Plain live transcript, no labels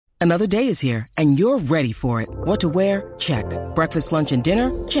Another day is here, and you're ready for it. What to wear? Check. Breakfast, lunch, and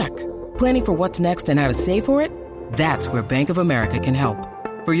dinner? Check. Planning for what's next and how to save for it? That's where Bank of America can help.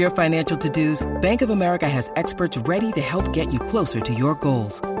 For your financial to-dos, Bank of America has experts ready to help get you closer to your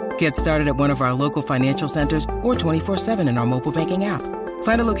goals. Get started at one of our local financial centers or 24/7 in our mobile banking app.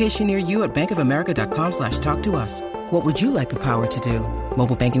 Find a location near you at bankofamerica.com/talktous. What would you like the power to do?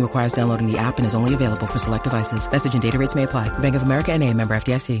 Mobile banking requires downloading the app and is only available for select devices. Message and data rates may apply. Bank of America N.A., member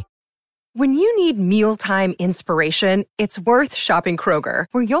FDIC. When you need mealtime inspiration, it's worth shopping Kroger,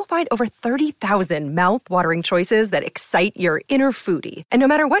 where you'll find over 30,000 mouth-watering choices that excite your inner foodie. And no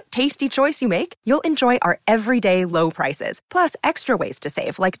matter what tasty choice you make, you'll enjoy our everyday low prices, plus extra ways to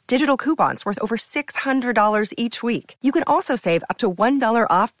save, like digital coupons worth over $600 each week. You can also save up to $1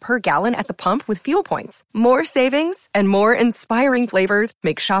 off per gallon at the pump with fuel points. More savings and more inspiring flavors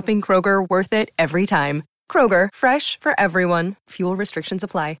make shopping Kroger worth it every time. Kroger, fresh for everyone. Fuel restrictions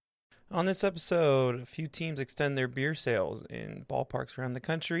apply. On this episode, a few teams extend their beer sales in ballparks around the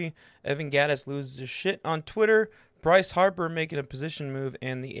country. Evan Gattis loses his shit on Twitter. Bryce Harper making a position move,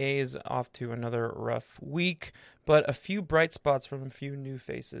 and the A's off to another rough week. But a few bright spots from a few new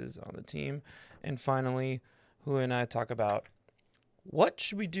faces on the team. And finally, Julio and I talk about what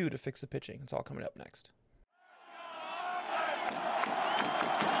should we do to fix the pitching. It's all coming up next.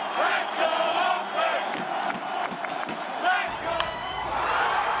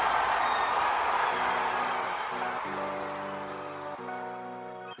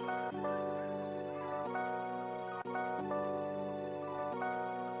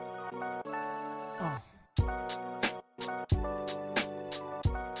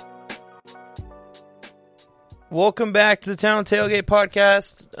 Welcome back to the Town Tailgate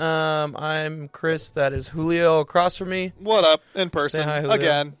podcast. I'm Chris. That is Julio across from me. What up? In person. Say hi, Julio.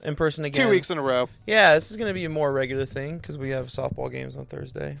 Again. In person again. 2 weeks in a row. Yeah, this is going to be a more regular thing because we have softball games on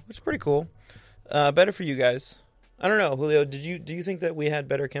Thursday, which is pretty cool. Better for you guys. I don't know, Julio. Do you think that we had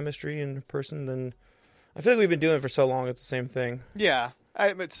better chemistry in person than? I feel like we've been doing it for so long. It's the same thing. Yeah,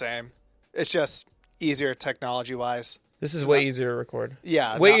 it's same. It's just easier technology wise. This is way easier to record.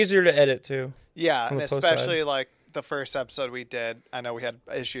 Yeah, way easier to edit too. Yeah, and especially like the first episode we did. I know we had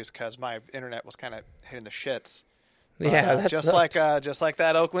issues because my internet was kind of hitting the shits. Yeah, that's just like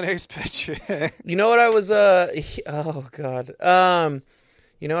that Oakland A's pitch. You know what I was? Oh God.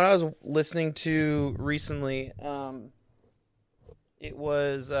 You know what I was listening to recently? It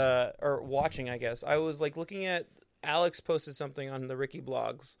was or watching, I guess. I was like looking at Alex posted something on the Ricky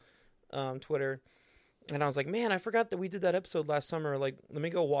Blogs, Twitter, and I was like, man, I forgot that we did that episode last summer. Like, let me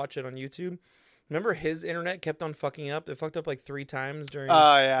go watch it on YouTube. Remember his internet kept on fucking up? It fucked up like 3 times during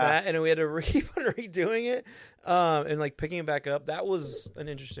that, and we had to keep on redoing it and like picking it back up. That was an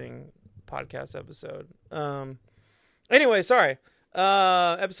interesting podcast episode. Anyway, sorry.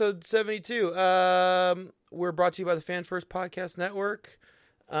 Episode 72. We're brought to you by the Fan First Podcast Network.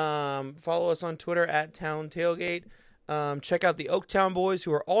 Follow us on Twitter at Town Tailgate. Check out the Oaktown Boys,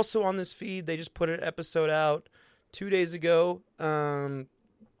 who are also on this feed. They just put an episode out 2 days ago.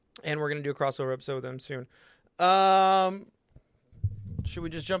 And we're going to do a crossover episode with them soon. Should we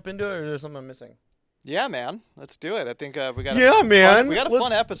just jump into it, or is there something I'm missing? Yeah, man. Let's do it. I think we got a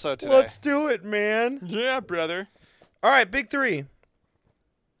fun episode today. Let's do it, man. Yeah, brother. All right, big three.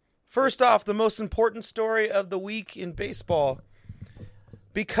 First off, the most important story of the week in baseball.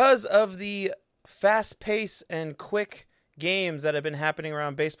 Because of the fast pace and quick games that have been happening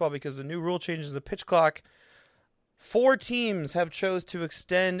around baseball because of the new rule changes of the pitch clock, 4 teams have chose to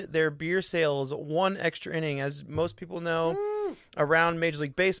extend their beer sales 1 extra inning. As most people know, around Major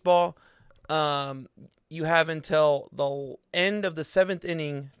League Baseball, you have until the end of the 7th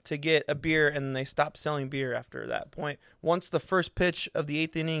inning to get a beer, and they stop selling beer after that point. Once the first pitch of the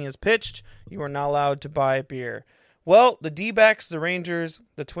 8th inning is pitched, you are not allowed to buy beer. Well, the D-backs, the Rangers,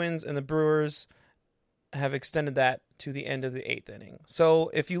 the Twins, and the Brewers have extended that to the end of the 8th inning. So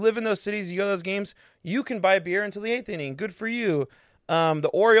if you live in those cities, you go to those games, you can buy beer until the 8th inning. Good for you. The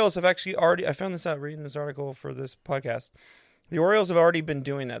Orioles have actually already, I found this out reading this article for this podcast. The Orioles have already been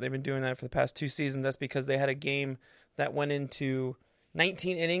doing that. They've been doing that for the past 2 seasons. That's because they had a game that went into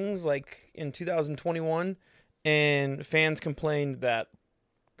 19 innings, like in 2021, and fans complained that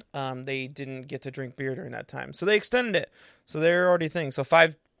they didn't get to drink beer during that time. So they extended it. So they're already things. So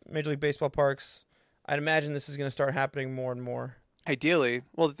 5 Major League Baseball parks. I'd imagine this is going to start happening more and more. Ideally.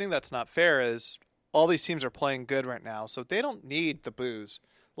 Well, the thing that's not fair is all these teams are playing good right now, so they don't need the booze.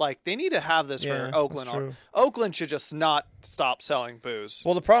 Like, they need to have this for Oakland. Oakland should just not stop selling booze.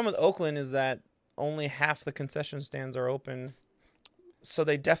 Well, the problem with Oakland is that only half the concession stands are open, so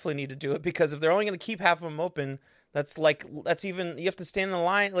they definitely need to do it, because if they're only going to keep half of them open, That's even, you have to stand in the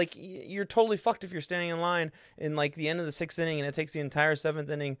line. Like, you're totally fucked if you're standing in line in like the end of the 6th inning and it takes the entire 7th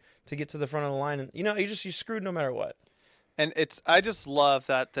inning to get to the front of the line. And you're screwed no matter what. And I just love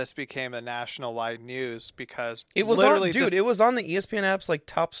that this became a national-wide news because it was it was on the ESPN app's like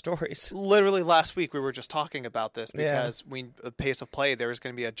top stories. Literally last week we were just talking about this because the pace of play, there was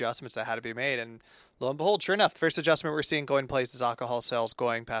going to be adjustments that had to be made, and lo and behold, sure enough, the first adjustment we're seeing going in place is alcohol sales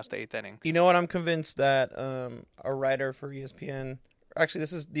going past the 8th inning. You know what? I'm convinced that a writer for ESPN, actually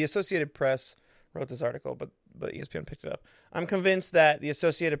this is the Associated Press wrote this article, but ESPN picked it up. I'm convinced that the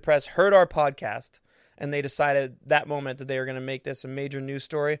Associated Press heard our podcast. And they decided that moment that they were going to make this a major news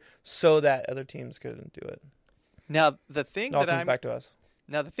story so that other teams couldn't do it. Now, the thing comes back to us.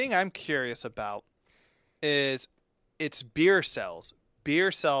 Now, the thing I'm curious about is it's beer sales.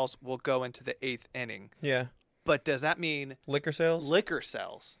 Beer sales will go into the 8th inning. Yeah. But does that mean liquor sales? Liquor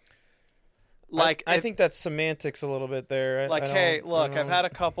sales. Like I think that's semantics a little bit there. Hey, look, I've had a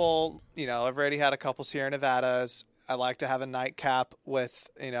couple, I've already had a couple Sierra Nevadas. I like to have a nightcap with,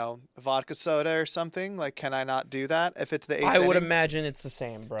 vodka soda or something. Like, can I not do that if it's the 8th inning? I would imagine it's the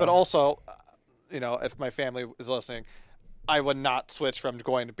same, bro. But also, if my family is listening, I would not switch from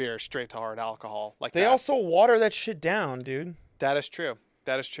going to beer straight to hard alcohol like they that. also water that shit down, dude. That is true.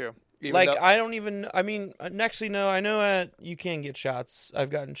 I don't even. I mean, actually, no. I know you can get shots. I've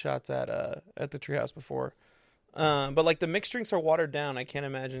gotten shots at the Treehouse before, but like the mixed drinks are watered down. I can't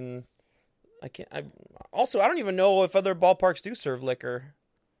imagine. I don't even know if other ballparks do serve liquor.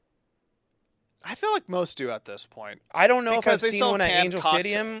 I feel like most do at this point. I don't know if I've seen one at Angel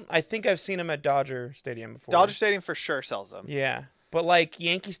Stadium. I think I've seen them at Dodger Stadium before. Dodger Stadium for sure sells them. Yeah, but like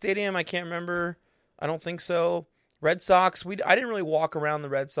Yankee Stadium, I can't remember. I don't think so. Red Sox, I didn't really walk around the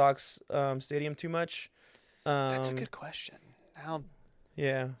Red Sox stadium too much. That's a good question.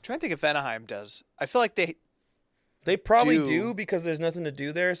 Yeah. I'm trying to think if Anaheim does. I feel like they probably do because there's nothing to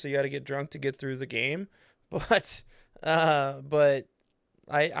do there, so you got to get drunk to get through the game. But I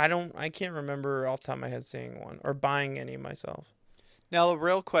can't remember off the top of my head seeing one or buying any myself. Now the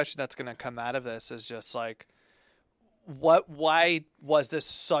real question that's going to come out of this is just like, why was this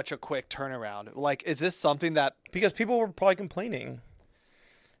such a quick turnaround? Like, is this something that because people were probably complaining?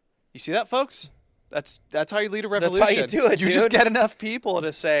 You see that, folks? That's how you lead a revolution. That's how you do it. You just get enough people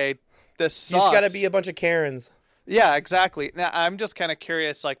to say this sucks. You just got to be a bunch of Karens. Yeah, exactly. Now, I'm just kind of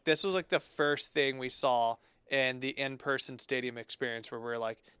curious, like, this was, like, the first thing we saw in the in-person stadium experience where we're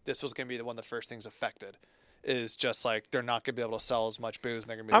like, this was going to be one of the first things affected, is just, like, they're not going to be able to sell as much booze and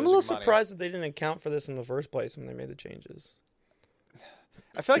they're going to be losing money. I'm a little surprised that they didn't account for this in the first place when they made the changes.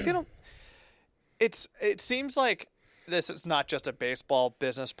 I feel like they don't... It seems like this is not just a baseball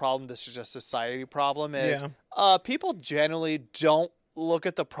business problem. This is just a society problem. People generally don't look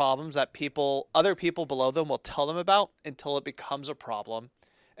at the problems that other people below them will tell them about until it becomes a problem.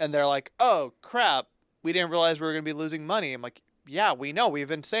 And they're like, oh, crap, we didn't realize we were going to be losing money. I'm like, yeah, we know. We've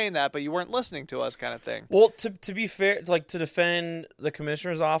been saying that, but you weren't listening to us kind of thing. Well, to be fair, like to defend the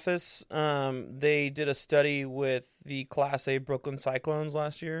commissioner's office, they did a study with the Class A Brooklyn Cyclones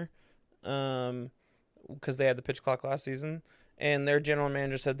last year because they had the pitch clock last season. And their general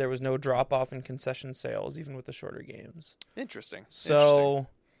manager said there was no drop-off in concession sales, even with the shorter games. Interesting. So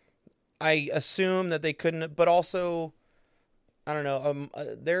I assume that they couldn't, but also, I don't know,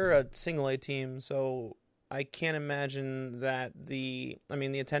 they're a single-A team, so I can't imagine that the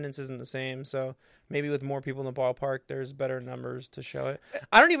attendance isn't the same, so maybe with more people in the ballpark, there's better numbers to show it.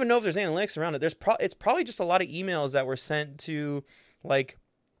 I don't even know if there's analytics around it. It's probably just a lot of emails that were sent to, like,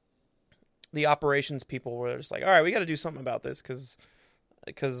 the operations people where they're just like, all right, we got to do something about this because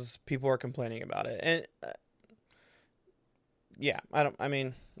people are complaining about it. And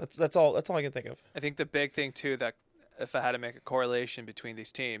that's all I can think of. I think the big thing too, that if I had to make a correlation between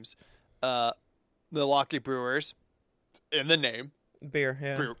these teams, Milwaukee Brewers in the name, beer.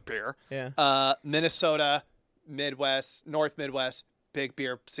 Yeah. Minnesota, North Midwest, big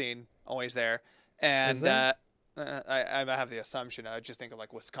beer scene, always there. And, I have the assumption. I just think of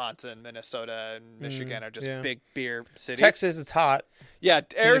like Wisconsin, Minnesota, and Michigan are just big beer cities. Texas, it's hot. Yeah,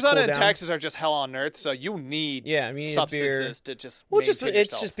 Arizona and Texas are just hell on earth. So you need substances beer. to just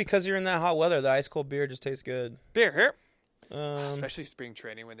it's just because you're in that hot weather. The ice cold beer just tastes good. Beer here, especially spring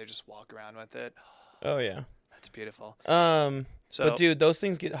training when they just walk around with it. Oh yeah, that's beautiful. But dude, those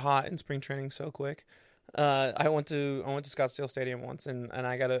things get hot in spring training so quick. I went to Scottsdale Stadium once, and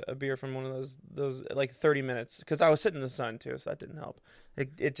I got a beer from one of those like 30 minutes because I was sitting in the sun too, so that didn't help.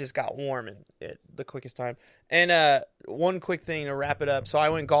 It just got warm at the quickest time. And one quick thing to wrap it up. So I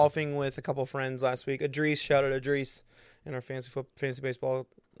went golfing with a couple friends last week. Shout out Adris in our fantasy baseball.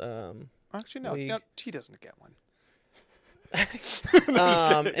 Actually, no, he doesn't get one.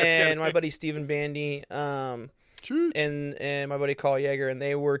 And my buddy Stephen Bandy, and my buddy Carl Yeager, and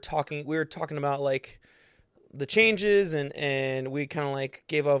we were talking about like the changes, and we kind of like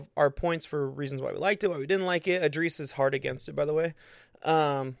gave up our points for reasons why we liked it, why we didn't like it. Adris is hard against it, by the way.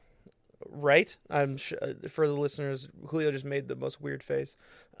 Right? I'm sure, for the listeners, Julio just made the most weird face.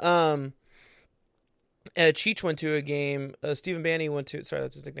 Cheech went to a game. Stephen Bandy went to. Sorry,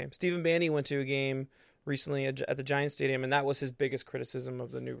 that's his nickname. Stephen Bandy went to a game recently at the Giants Stadium, and that was his biggest criticism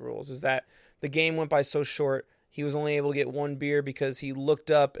of the new rules: is that the game went by so short. He was only able to get one beer because he looked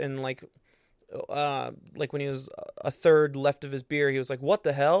up and like when he was a third left of his beer, he was like, "What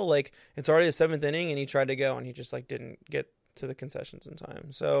the hell? Like it's already the seventh inning," and he tried to go, and he just like didn't get to the concessions in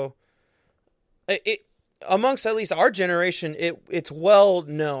time. So it amongst at least our generation, it's well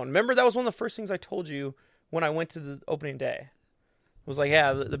known. Remember, that was one of the first things I told you when I went to the opening day. It was like,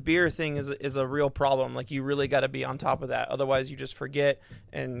 yeah, the beer thing is a real problem. Like you really got to be on top of that, otherwise you just forget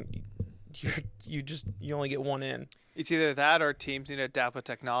and you only get one in. It's either that or teams need to adapt with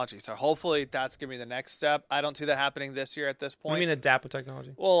technology. So hopefully that's going to be the next step. I don't see that happening this year at this point. What do you mean adapt with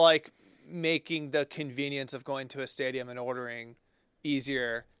technology? Well, like making the convenience of going to a stadium and ordering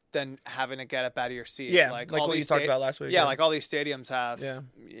easier than having to get up out of your seat. Yeah, like what you talked about last week. Yeah, like all these stadiums have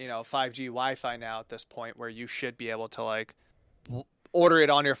 5G Wi-Fi now at this point where you should be able to like order it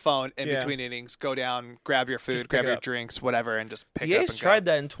on your phone in between innings, go down, grab your food, grab your drinks, whatever, and just pick it up and go. The A's tried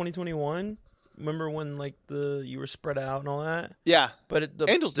that in 2021. Remember when like you were spread out and all that? Yeah. But the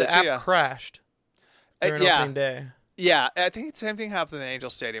Angels the did app too, yeah. crashed during opening day. Yeah, I think the same thing happened in the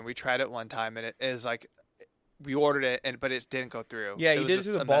Angels Stadium. We tried it one time, and it is like we ordered it, but it didn't go through. Yeah, you did it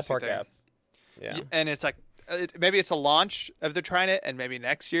through the ballpark app. Yeah, and it's like maybe it's a launch of they're trying it, and maybe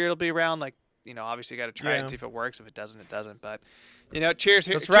next year it'll be around. Like obviously you got to try it and see if it works. If it doesn't, it doesn't. But cheers.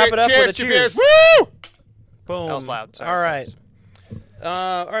 Let's wrap it up with a cheers. Woo! Boom. That was loud. Sorry, all right.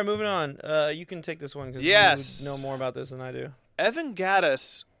 All right, moving on. You can take this one because you know more about this than I do. Evan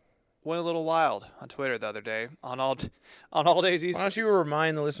Gattis went a little wild on Twitter the other day on all days Easter. Why don't you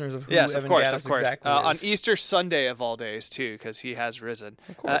remind the listeners of who Yes, Evan of course, Gattis of course. exactly is? On Easter Sunday of all days too, because he has risen.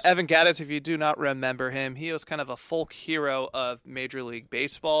 Of course. Evan Gattis, if you do not remember him, he was kind of a folk hero of Major League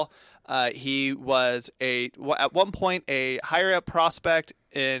Baseball. He was at one point a higher up prospect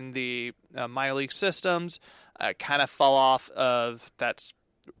in the minor league systems. Kind of fell off of that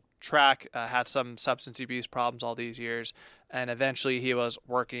track, had some substance abuse problems all these years, and eventually he was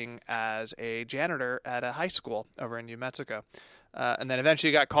working as a janitor at a high school over in New Mexico. And then eventually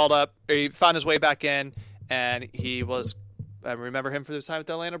he got called up. He found his way back in, and he was, I remember him for his time with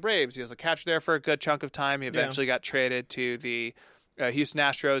the Atlanta Braves. He was a catcher there for a good chunk of time. He eventually got traded to the Houston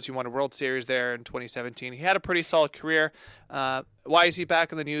Astros. He won a World Series there in 2017. He had a pretty solid career. Why is he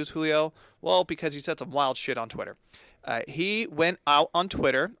back in the news, Julio? Well, because he said some wild shit on Twitter. He went out on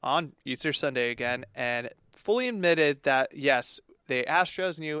Twitter on Easter Sunday again and fully admitted that, yes, the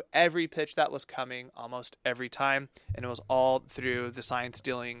Astros knew every pitch that was coming almost every time, and it was all through the sign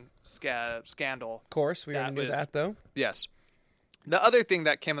stealing scandal. Of course, we already knew that, though. Yes. The other thing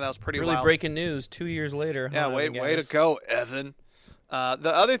that came out that was pretty really wild. Breaking news 2 years later. Yeah, way to go, Evan.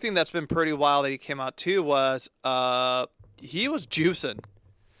 The other thing that's been pretty wild that he came out too was he was juicing.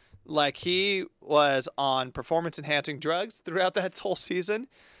 Like he was on performance-enhancing drugs throughout that whole season.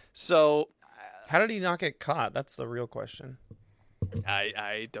 So, how did he not get caught? That's the real question.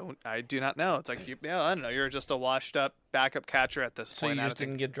 I do not know. It's like I don't know. You're just a washed-up backup catcher at this point. So you just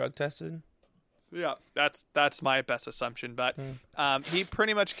didn't get drug tested? Yeah, that's my best assumption. But he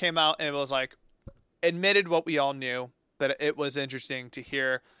pretty much came out and it was like admitted what we all knew. But it was interesting to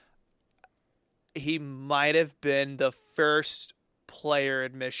hear. He might have been the first player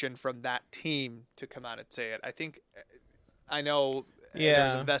admission from that team to come out and say it. I know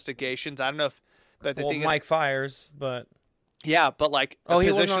there's investigations. I don't know if, but the thing Mike Fires, but but like he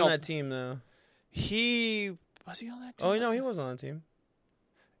wasn't on that team though. Was he on that team? Oh no, he wasn't on that team.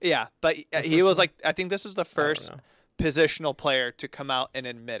 Yeah, but he was like, I think this is the first positional player to come out and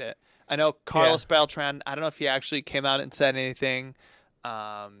admit it. I know Carlos Beltran. I don't know if he actually came out and said anything.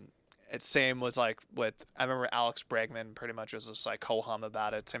 Same was like with, I remember Alex Bregman pretty much was just like ho-hum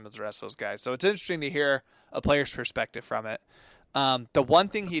about it. Same as the rest of those guys. So it's interesting to hear a player's perspective from it. The one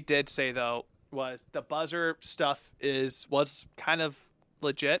thing he did say though was the buzzer stuff was kind of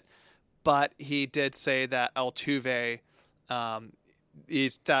legit, but he did say that Altuve,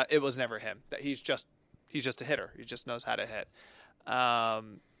 that it was never him. That he's just a hitter. He just knows how to hit.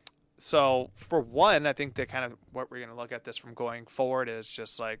 So for one, I think that kind of what we're going to look at this from going forward is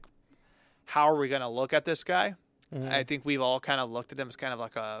just like, how are we going to look at this guy? Mm-hmm. I think we've all kind of looked at him as kind of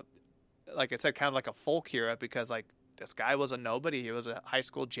like I said, kind of like a folk hero because like this guy was a nobody. He was a high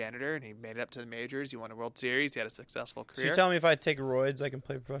school janitor, and he made it up to the majors. He won a World Series. He had a successful So career. you tell me if I take roids, I can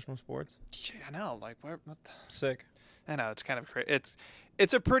play professional sports? Yeah, I know. Like, what the... Sick. I know, it's kind of crazy.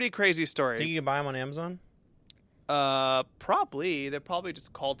 It's a pretty crazy story. Think you can buy them on Amazon? Probably. They're probably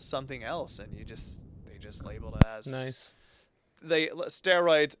just called something else, and they just labeled it as Nice.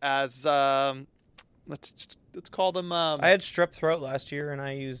 Steroids as let's call them. I had strep throat last year, and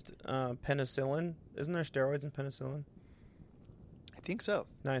I used penicillin. Isn't there steroids in penicillin? I think so.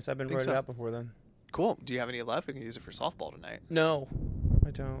 Nice. I've been Think roided so. out before then. Cool. Do you have any left? We can use it for softball tonight. No,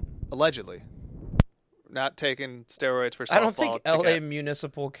 I don't. Allegedly. Not taking steroids for softball. I don't think to LA get-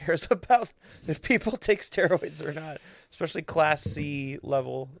 Municipal cares about if people take steroids or not, especially Class C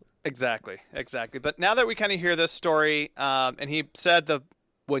level. Exactly. But now that we kind of hear this story, and he said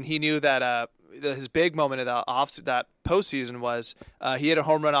when he knew that his big moment of that postseason was he hit a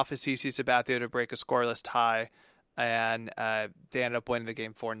home run off his CC Sabathia to break a scoreless tie, and they ended up winning the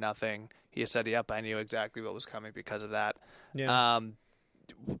game 4-0. He said, "Yep, I knew exactly what was coming because of that." Yeah.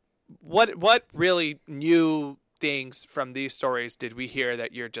 What really new things from these stories did we hear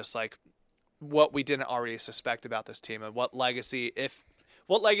that you're just like, what we didn't already suspect about this team, and what legacy, if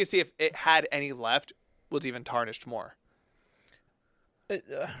it had any left, was even tarnished more?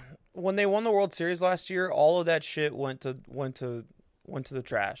 When they won the World Series last year, all of that shit went to the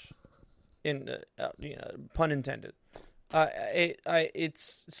trash. Pun intended.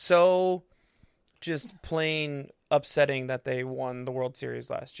 It's so just plain upsetting that they won the World Series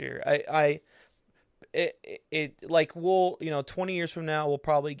last year. We'll 20 years from now we'll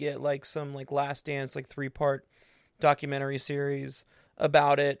probably get like some like Last Dance like 3-part documentary series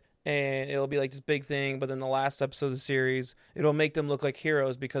about it, and it'll be like this big thing, but then the last episode of the series it'll make them look like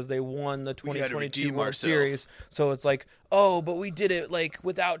heroes because they won the 2022 World Series. So it's like, oh, but we did it like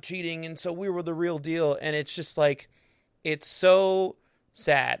without cheating, and so we were the real deal. And it's just like, it's so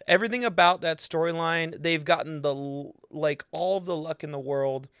sad. Everything about that storyline, they've gotten all of the luck in the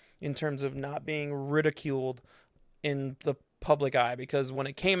world in terms of not being ridiculed in the public eye, because when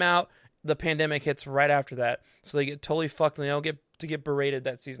it came out, the pandemic hits right after that, so they get totally fucked and they don't get to get berated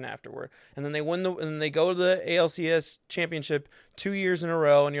that season afterward. And then they go to the ALCS championship 2 years in a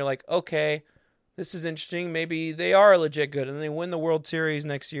row, and you're like, okay, this is interesting. Maybe they are legit good. And then they win the World Series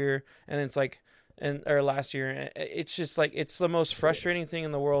next year, and it's like, or last year. It's just like, it's the most frustrating thing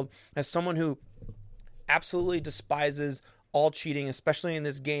in the world as someone who absolutely despises all cheating, especially in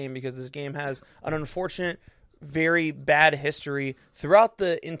this game, because this game has an unfortunate, very bad history throughout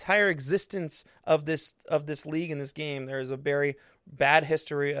the entire existence of this league and this game. There is a very bad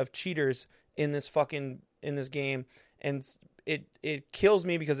history of cheaters in this game, and it kills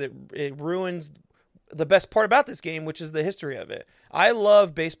me because it ruins the best part about this game, which is the history of it. I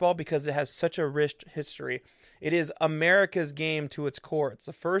love baseball because it has such a rich history. It is America's game to its core. It's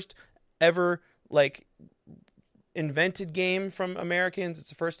the first ever invented game from Americans. It's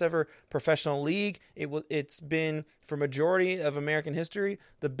the first ever professional league. It's been, for majority of American history,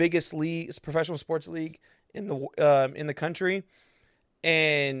 the biggest league, professional sports league in the country.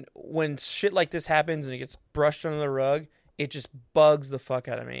 And when shit like this happens and it gets brushed under the rug, it just bugs the fuck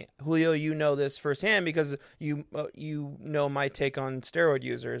out of me. Julio, you know this firsthand because you know my take on steroid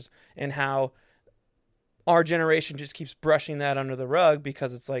users and how our generation just keeps brushing that under the rug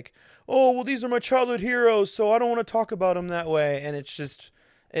because it's like, oh, well, these are my childhood heroes, so I don't want to talk about them that way. And it's just,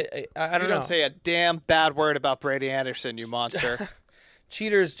 I don't know. You don't say a damn bad word about Brady Anderson, you monster.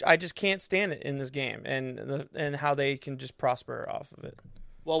 Cheaters, I just can't stand it in this game, and how they can just prosper off of it.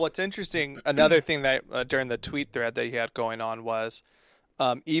 Well, what's interesting, another thing that during the tweet thread that he had going on was,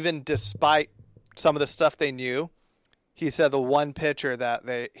 even despite some of the stuff they knew, he said the one pitcher that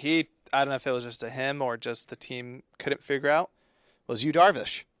I don't know if it was just to him or just the team couldn't figure out, was Yu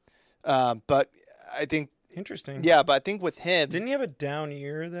Darvish. But I think interesting. Yeah, but I think with him, didn't he have a down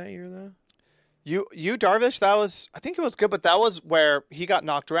year that year though? Yu Darvish, I think it was good, but that was where he got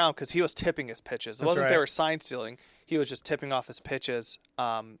knocked around because he was tipping his pitches. It wasn't right. They were sign stealing. He was just tipping off his pitches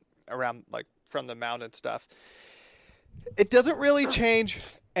around from the mound and stuff. It doesn't really change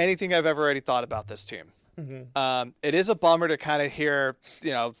anything I've ever already thought about this team. Mm-hmm. It is a bummer to kind of hear,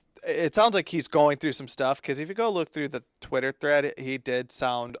 it sounds like he's going through some stuff, because if you go look through the Twitter thread, he did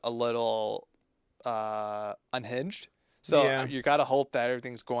sound a little unhinged. So yeah. You got to hope that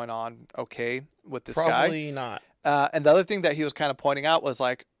everything's going on okay with this guy. Probably not. And the other thing that he was kind of pointing out was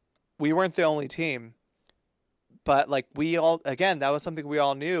we weren't the only team, but we all, again, that was something we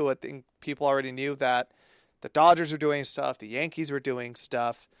all knew. I think people already knew that the Dodgers were doing stuff, the Yankees were doing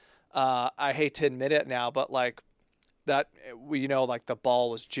stuff. I hate to admit it now, but that we like the ball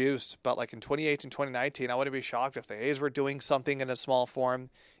was juiced, but like in 2018, 2019, I wouldn't be shocked if the A's were doing something in a small form,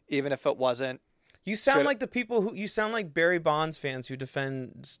 even if it wasn't. You sound like the people who you sound like Barry Bonds fans who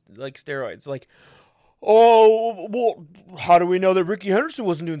defend like steroids. Like, oh, well, how do we know that Ricky Henderson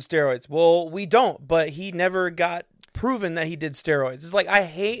wasn't doing steroids? Well, we don't, but he never got proven that he did steroids. It's like I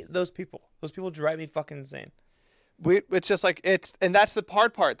hate those people. Those people drive me fucking insane. It's just like and that's the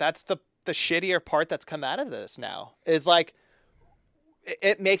hard part. That's the shittier part that's come out of this now is like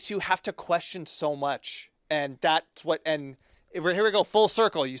it makes you have to question so much, and that's what. And here we go full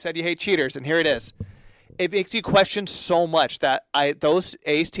circle. You said you hate cheaters, and here it is. It makes you question so much that those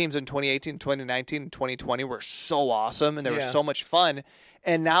A's teams in 2018, 2019, and 2020 were so awesome, and they were so much fun.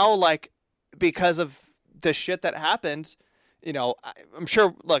 And now, like, because of the shit that happened, I'm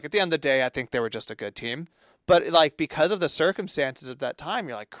sure. Look, at the end of the day, I think they were just a good team. But like because of the circumstances of that time,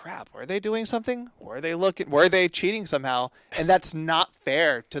 you're like, crap, were they doing something? Were they cheating somehow? And that's not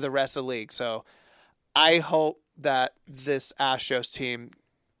fair to the rest of the league. So I hope that this Astros team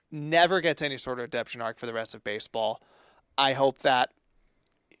never gets any sort of redemption arc for the rest of baseball. I hope that.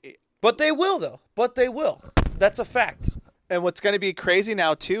 But they will, though. But they will. That's a fact. And what's going to be crazy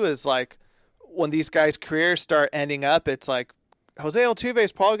now, too, is like when these guys' careers start ending up, it's like Jose Altuve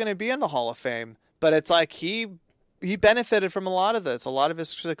is probably going to be in the Hall of Fame. But it's like he benefited from a lot of this. A lot of his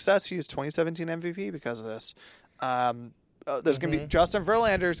success. He was 2017 MVP because of this. There's going to be Justin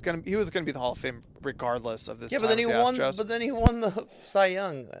Verlander. He was going to be the Hall of Fame regardless of this. Yeah, but then he won. But then he won the Cy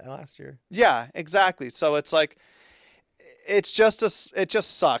Young last year. Yeah, exactly. So it's like it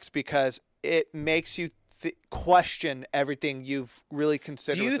just sucks because it makes you question everything you've really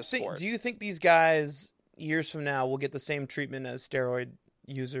considered with the sport. Do you think these guys years from now will get the same treatment as steroid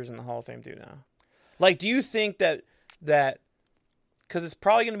users in the Hall of Fame do now? Like, do you think that because it's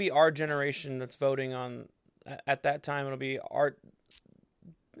probably going to be our generation that's voting on at that time, it'll be our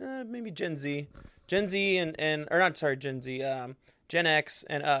maybe Gen Z and or not sorry Gen Z, Gen X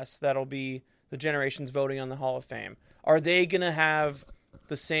and us that'll be the generations voting on the Hall of Fame. Are they going to have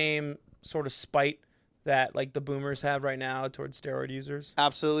the same sort of spite that like the boomers have right now towards steroid users?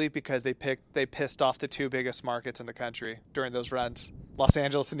 Absolutely, because they pissed off the two biggest markets in the country during those runs, Los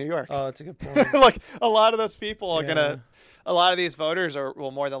Angeles and New York. Oh, that's a good point. Like a lot of those people are a lot of these voters will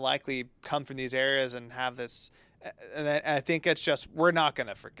more than likely come from these areas and have this. And I think it's just we're not going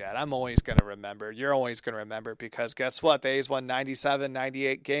to forget. I'm always going to remember. You're always going to remember because guess what? The A's won 97,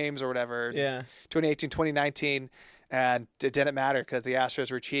 98 games or whatever. Yeah. 2018, 2019. And it didn't matter because the Astros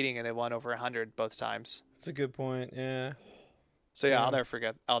were cheating and they won over 100 both times. That's a good point. Yeah. So yeah, I'll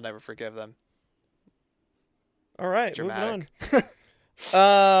never forgive them. All right, Dramatic. moving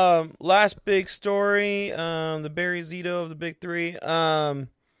on. Last big story. The Barry Zito of the big three.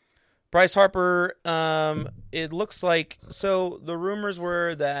 Bryce Harper. It looks like the rumors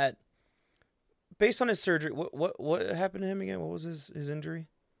were that based on his surgery, what happened to him again? What was his injury,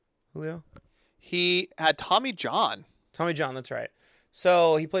 Julio? He had Tommy John. Tommy John, that's right.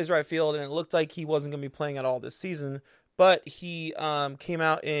 So he plays right field, and it looked like he wasn't going to be playing at all this season. But he came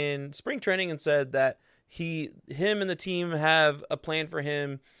out in spring training and said that him and the team have a plan for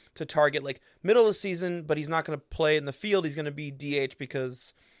him to target like middle of the season, but he's not going to play in the field. He's going to be DH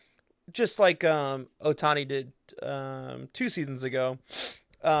because just like Ohtani did 2 seasons ago.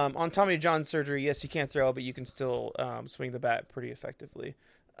 On Tommy John surgery, yes, you can't throw, but you can still swing the bat pretty effectively.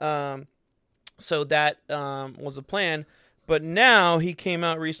 So that was the plan. But now he came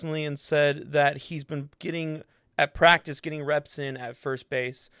out recently and said that he's been getting reps in at first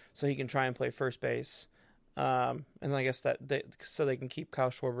base so he can try and play first base. And I guess so they can keep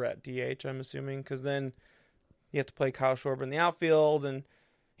Kyle Schwarber at DH, I'm assuming, because then you have to play Kyle Schwarber in the outfield. And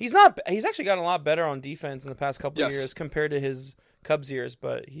he's actually gotten a lot better on defense in the past couple of years compared to his Cubs years,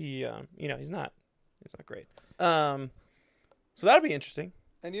 but he's not great. So that'll be interesting.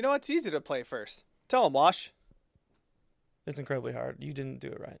 And you know it's easy to play first. Tell him, Wash. It's incredibly hard. You didn't do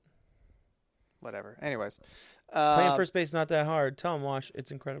it right. Whatever. Anyways. Playing first base is not that hard. Tell him, Wash.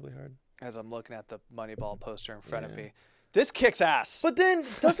 It's incredibly hard. As I'm looking at the Moneyball poster in front of me. This kicks ass. But then,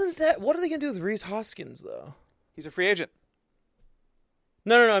 what are they going to do with Rhys Hoskins, though? He's a free agent.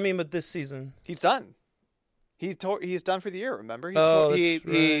 No. I mean, but this season. He's done. He's done for the year, remember?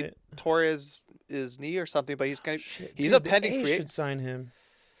 He tore his knee or something, but he's a pending free agent. Should sign him.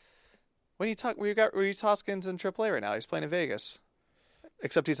 When you talk, we got Rhys Hoskins in AAA right now. He's playing in Vegas,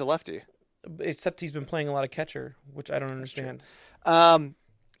 except he's a lefty. Except he's been playing a lot of catcher, which I don't understand.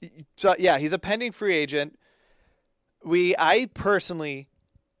 So yeah, he's a pending free agent. I personally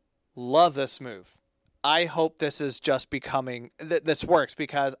love this move. I hope this is just becoming this works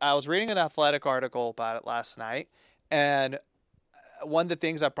because I was reading an Athletic article about it last night, And one of the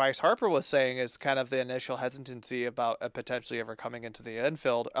things that Bryce Harper was saying is kind of the initial hesitancy about potentially ever coming into the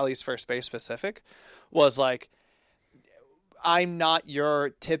infield, at least first base specific, was like, I'm not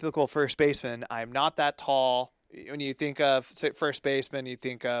your typical first baseman. I'm not that tall. When you think of say, first baseman, you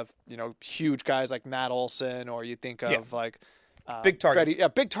think of, huge guys like Matt Olson, or you think of like big targets.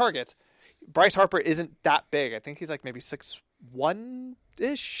 Freddie, big targets. Bryce Harper isn't that big. I think he's like maybe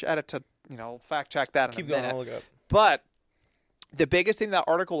 6'1"-ish. Fact check that in Keep a minute. going, I'll look up. But the biggest thing that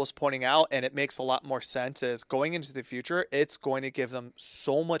article was pointing out, and it makes a lot more sense, is going into the future, it's going to give them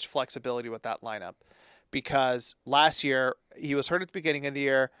so much flexibility with that lineup. Because last year, he was hurt at the beginning of the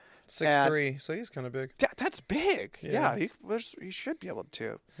year. 6'3", so he's kind of big. That's big. Yeah. He should be able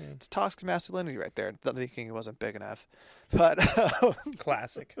to. It's toxic masculinity right there. Thinking he wasn't big enough. But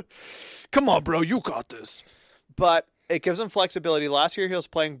Classic. Come on, bro. You got this. But it gives him flexibility. Last year, he was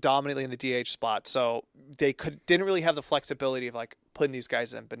playing dominantly in the DH spot. So they didn't really have the flexibility of like putting these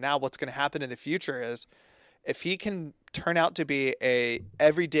guys in. But now what's going to happen in the future is if he can turn out to be a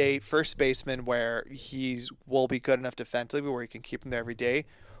everyday first baseman where he will be good enough defensively where he can keep him there every day,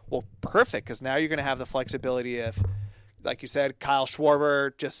 well, perfect, because now you're going to have the flexibility if, like you said, Kyle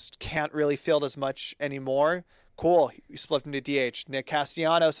Schwarber just can't really field as much anymore. Cool, you split him to DH. Nick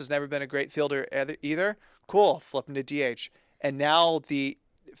Castellanos has never been a great fielder either. Cool, flip him to DH. And now the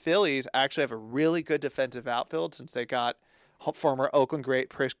Phillies actually have a really good defensive outfield since they got former Oakland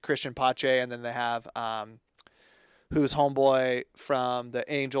great Christian Pache, and then they have who's homeboy from the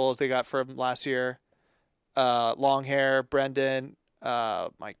Angels they got from last year, long hair, Brendan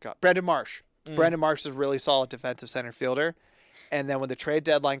Marsh. Brendan Marsh is a really solid defensive center fielder. And then when the trade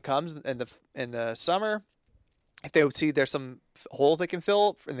deadline comes in the summer, if they would see there's some holes they can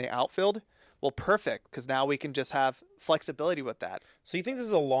fill in the outfield, well, perfect, because now we can just have flexibility with that. So you think this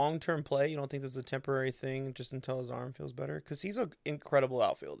is a long-term play? You don't think this is a temporary thing just until his arm feels better? Because he's an incredible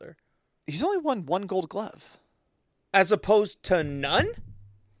outfielder. He's only won one Gold Glove. As opposed to none?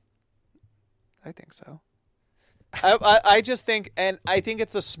 I think so. I just think, and I think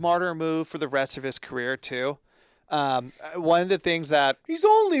it's a smarter move for the rest of his career too. One of the things that he's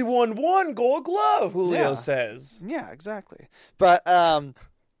only won one Gold Glove, Julio says. Yeah, exactly. But I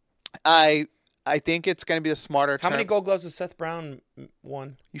think it's going to be a smarter. How many Gold Gloves has Seth Brown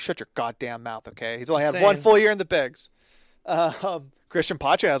won? You shut your goddamn mouth, okay? He's only had one full year in the bigs. Christian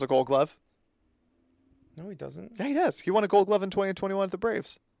Pache has a Gold Glove. No, he doesn't. Yeah, he does. He won a Gold Glove in 2021 at the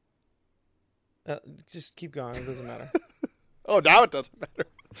Braves. Just keep going. It doesn't matter. Oh, now it doesn't matter.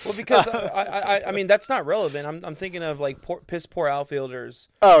 Well, because I mean that's not relevant. I'm thinking of like piss poor outfielders.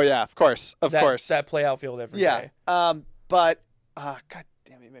 Oh yeah, of course, that play outfield every day. But God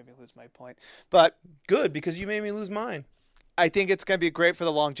damn, you made me lose my point. But good, because you made me lose mine. I think it's going to be great for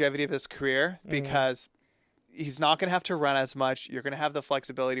the longevity of his career because he's not going to have to run as much. You're going to have the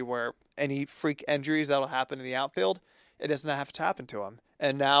flexibility where any freak injuries that'll happen in the outfield, it doesn't have to happen to him.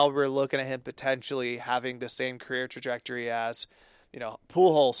 And now we're looking at him potentially having the same career trajectory as,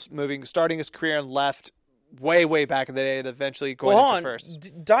 Pujols starting his career in left way back in the day and eventually going into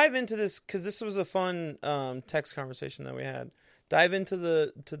first. Dive into this because this was a fun text conversation that we had. Dive into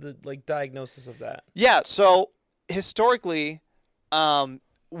the like diagnosis of that. Yeah. So historically,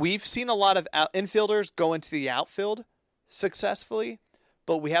 we've seen a lot of infielders go into the outfield successfully,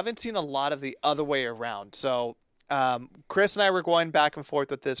 but we haven't seen a lot of the other way around. So Chris and I were going back and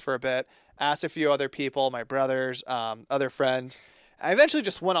forth with this for a bit, asked a few other people, my brothers, other friends. I eventually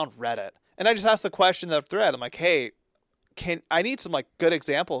just went on Reddit and I just asked the question in the thread. I'm like, hey, I need some like good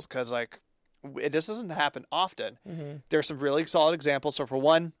examples because like this doesn't happen often. There's some really solid examples. So for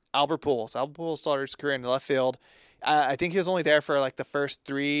one, Albert Pujols. Albert Pujols started his career in the left field. I think he was only there for like the first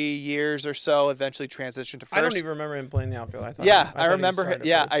 3 years or so, eventually transitioned to first. I don't even remember him playing the outfield. I remember.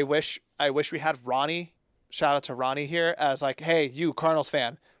 Yeah, I wish we had Ronnie. Shout out to Ronnie here as like, hey, you Cardinals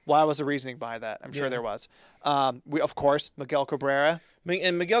fan. Why was the reasoning behind that? I'm sure there was. We of course Miguel Cabrera.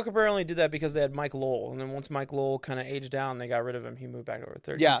 And Miguel Cabrera only did that because they had Mike Lowell, and then once Mike Lowell kind of aged down, they got rid of him. He moved back over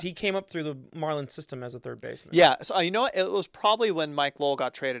third. Yeah, he came up through the Marlins system as a third baseman. Yeah, so you know what? It was probably when Mike Lowell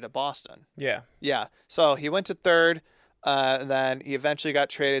got traded to Boston. Yeah. So he went to third, and then he eventually got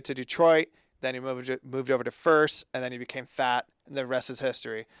traded to Detroit. Then he moved over to first, and then he became fat, and the rest is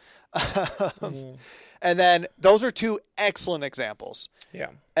history. And then those are two excellent examples. Yeah.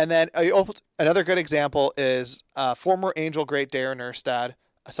 And then another good example is former Angel great Darren Erstad.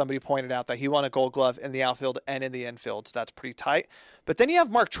 Somebody pointed out that he won a Gold Glove in the outfield and in the infield, so that's pretty tight. But then you have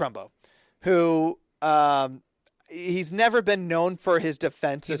Mark Trumbo, who he's never been known for his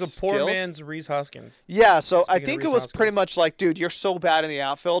defensive skills. He's a poor poor man's Reese Hoskins. Yeah, so I Speaking think of it Reese was pretty Hoskins. much like, dude, you're so bad in the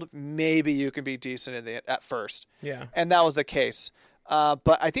outfield, maybe you can be decent at first. Yeah. And that was the case.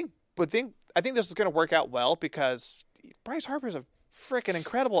 But I think this is going to work out well because Bryce Harper's a freaking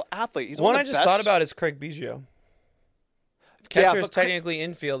incredible athlete. He's one of I the just best. thought about is Craig Biggio. Catcher is technically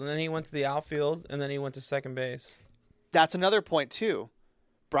infield, and then he went to the outfield, and then he went to second base. That's another point too.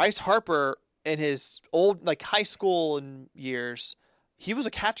 Bryce Harper in his old high school years, he was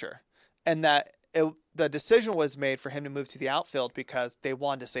a catcher, and the decision was made for him to move to the outfield because they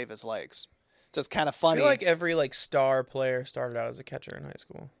wanted to save his legs. So it's kind of funny. I feel like every star player started out as a catcher in high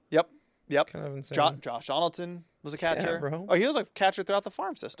school. Yep. Kind of insane. Josh Donaldson was a catcher. Yeah, bro. Oh, he was a catcher throughout the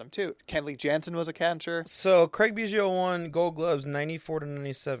farm system too. Kenley Jansen was a catcher. So Craig Biggio won Gold Gloves 94 to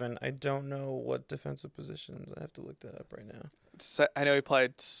 97. I don't know what defensive positions. I have to look that up right now. I know he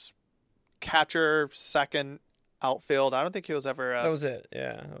played catcher, second, outfield. I don't think he was ever. That was it.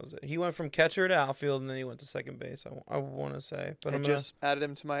 Yeah, that was it. He went from catcher to outfield, and then he went to second base. I want to say, but I just added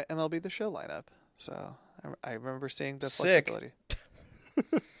him to my MLB The Show lineup, so I remember seeing the flexibility.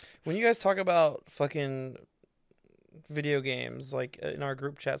 When you guys talk about fucking video games, like in our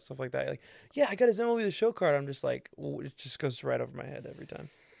group chat, stuff like that, like, yeah, I got his MLB The Show card. I'm just like, it just goes right over my head every time.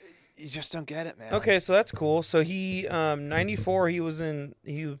 You just don't get it, man. Okay, so that's cool. So he, 94,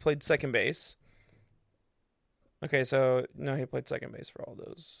 he played second base. Okay, so no, he played second base for all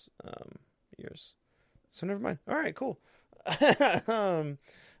those years. So never mind. All right, cool. So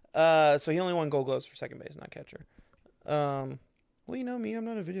he only won Gold Gloves for second base, not catcher. Well, you know me, I'm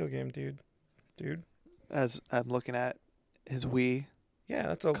not a video game dude. As I'm looking at his Wii. Yeah,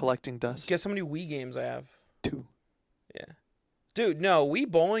 that's collecting dust. Guess how many Wii games I have? 2. Yeah. Dude, no, Wii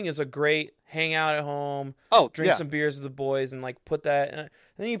bowling is a great hang out at home. Drink some beers with the boys and put that. And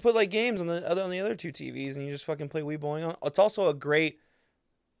then you put games on the other 2 TVs and you just fucking play Wii bowling. It's also a great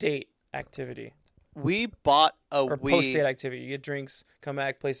date activity. We bought a or Wii. Post date activity. You get drinks, come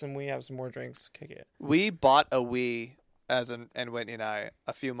back, play some Wii, have some more drinks, kick it. We bought a Wii and Whitney and I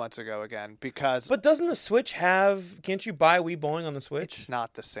a few months ago again because. But doesn't the Switch have? Can't you buy Wii bowling on the Switch? It's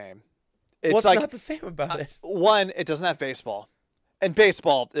not the same. What's not the same about it? One, it doesn't have baseball. And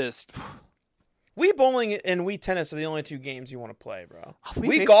baseball is... Wii bowling and Wii tennis are the only 2 games you want to play, bro.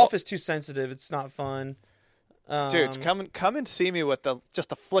 Wii golf is too sensitive. It's not fun. Dude, come and see me with just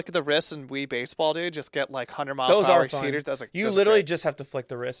the flick of the wrist and Wii baseball, dude. Just get 100-mile-per-hour heaters. You literally just have to flick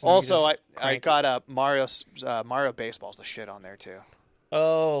the wrist. And also, I got Mario Baseball's the shit on there too.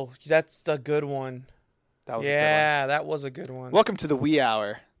 Oh, that's a good one. That was a good one. That was a good one. Welcome to the Wii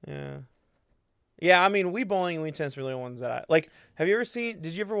Hour. Yeah. Yeah, I mean, Wii bowling and Wii tennis are really ones that I like. Did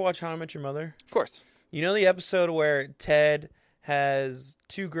you ever watch How I Met Your Mother? Of course. You know the episode where Ted has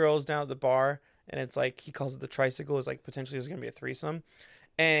 2 girls down at the bar, and it's he calls it the tricycle. It's potentially there's going to be a threesome.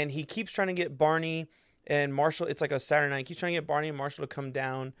 And he keeps trying to get Barney and Marshall. It's a Saturday night. He keeps trying to get Barney and Marshall to come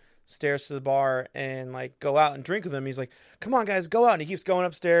downstairs to the bar and go out and drink with him. He's like, come on, guys, go out. And he keeps going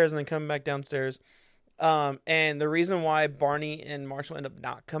upstairs and then coming back downstairs. And the reason why Barney and Marshall end up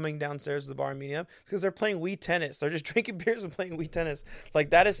not coming downstairs to the bar and meeting up is because they're playing Wii tennis. They're just drinking beers and playing Wii tennis.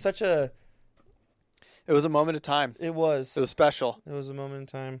 That is such a... It was a moment of time. It was. It was special. It was a moment in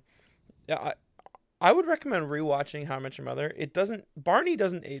time. Yeah, I would recommend rewatching How I Met Your Mother. Barney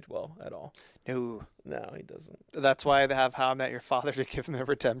doesn't age well at all. No, he doesn't. That's why they have How I Met Your Father to give him a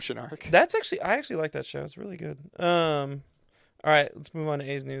redemption arc. I actually like that show. It's really good. All right, let's move on to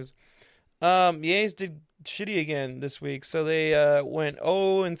A's news. The A's did shitty again this week, so they went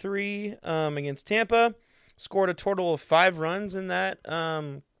 0-3 against Tampa. Scored a total of 5 runs in that.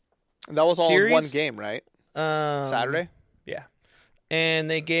 That was all series. in one game, right? Saturday. Yeah, and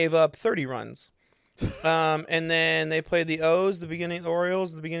they gave up 30 runs. And then they played the Orioles the beginning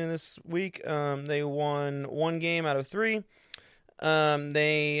of this week. They won 1 game out of 3.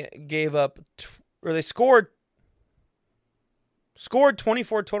 They gave up they scored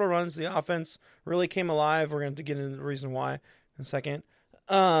 24 total runs. The offense really came alive. We're going to get into the reason why in a second.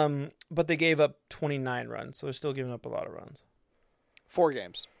 But they gave up 29 runs, so they're still giving up a lot of runs. 4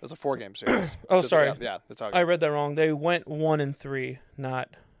 games. It was a 4-game series. Sorry. Yeah, that's all good. I read that wrong. They went 1-3, not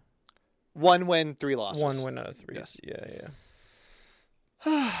 1 win, 3 losses. 1 win out of 3. Yes. Yeah.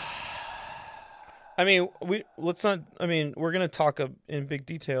 I mean, we're going to talk in big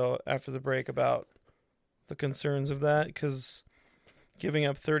detail after the break about the concerns of that, because giving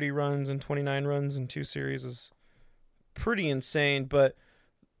up 30 runs and 29 runs in 2 series is pretty insane. But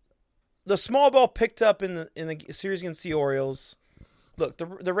the small ball picked up in the series against the Orioles. Look,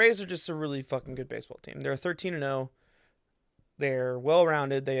 the Rays are just a really fucking good baseball team. They're 13-0. They're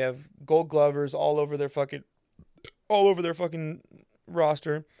well-rounded. They have gold glovers all over their fucking all over their fucking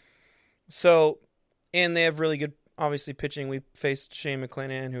roster. So, and they have really good, obviously, pitching. We faced Shane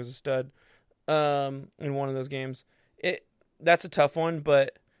McClanahan, who was a stud, in one of those games. That's a tough one,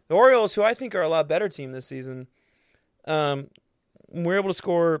 but the Orioles, who I think are a lot better team this season, we're able to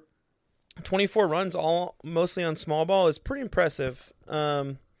score 24 runs, all mostly on small ball, is pretty impressive.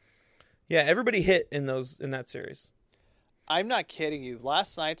 Everybody hit in that series. I'm not kidding you.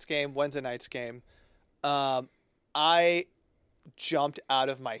 Last night's game, Wednesday night's game, I jumped out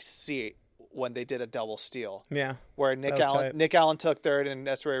of my seat when they did a double steal. Yeah. Where Nick Allen took third and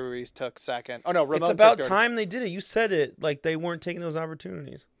Esteury Ruiz took second. Oh no, Ramon It's about took third. time they did it. You said it, like they weren't taking those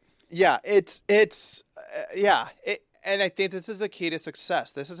opportunities. Yeah, and I think this is the key to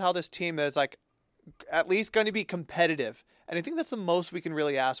success. This is how this team is, like, at least going to be competitive. And I think that's the most we can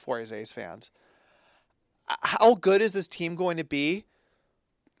really ask for as A's fans. How good is this team going to be?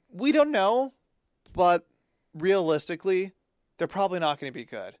 We don't know, but realistically, they're probably not going to be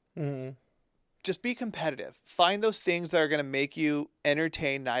good. Mm-hmm. Just be competitive. Find those things that are going to make you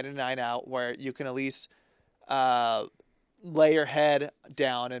entertain night in and night out, where you can at least lay your head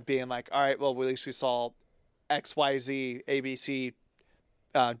down and being like, all right, well, at least we saw XYZ, ABC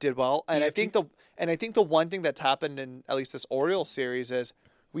did well. And I think the one thing that's happened in at least this Orioles series is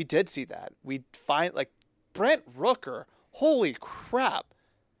we did see that. We find, like, Brent Rooker, holy crap.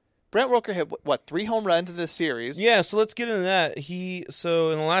 Brent Rooker hit, 3 home runs in this series? Yeah, so let's get into that. So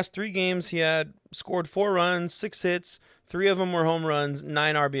in the last 3 games, he had scored 4 runs, 6 hits, 3 of them were home runs,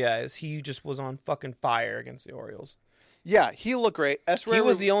 9 RBIs. He just was on fucking fire against the Orioles. Yeah, he looked great. He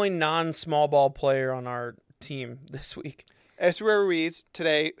was the only non-small ball player on our team this week. Esteury Ruiz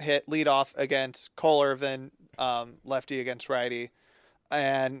today hit leadoff against Cole Irvin, lefty against righty.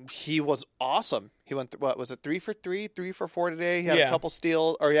 And he was awesome. He went, 3 for 3, 3 for 4 today. He had a couple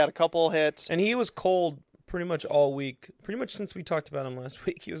steals, or he had a couple hits. And he was cold pretty much all week. Pretty much since we talked about him last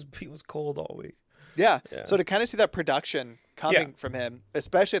week, he was cold all week. Yeah. So to kind of see that production coming from him,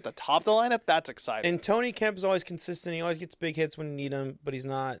 especially at the top of the lineup, that's exciting. And Tony Kemp is always consistent. He always gets big hits when you need him, but he's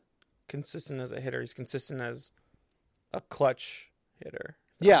not consistent as a hitter. He's consistent as a clutch hitter.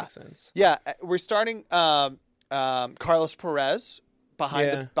 If that makes sense. Yeah. We're starting Carlos Perez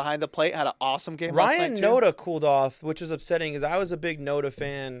behind the plate, had an awesome game last Ryan night too. Noda cooled off, which is upsetting because I was a big Noda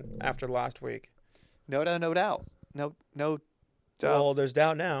fan after last week. Noda, no doubt. No doubt. Well, there's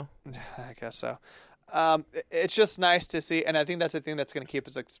doubt now. I guess so. It's just nice to see, and I think that's the thing that's going to keep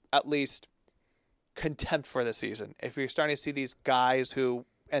us at least contempt for the season. If you're starting to see these guys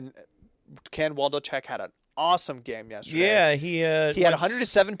and Ken Waldichuk had an awesome game yesterday. Yeah, he had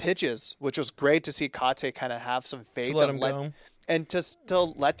 107 pitches, which was great to see Kate kind of have some faith to let him go. And to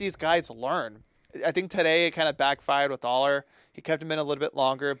let these guys learn. I think today it kind of backfired with Aller. He kept him in a little bit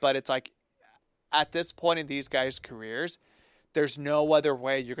longer, but it's like at this point in these guys' careers, there's no other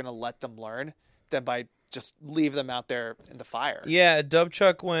way you're going to let them learn than by just leave them out there in the fire. Yeah,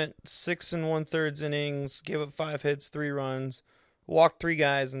 Dubchuk went 6 1/3 innings, gave up 5 hits, 3 runs, walked 3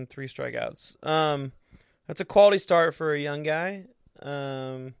 guys and 3 strikeouts. That's a quality start for a young guy.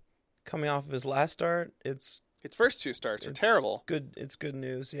 Coming off of his last start, its first 2 starts are terrible. Good, it's good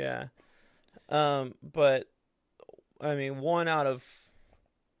news, yeah. But I mean, 1 out of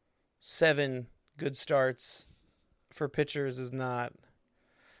 7 good starts for pitchers is not.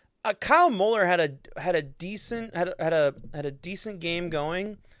 Kyle Muller had a decent game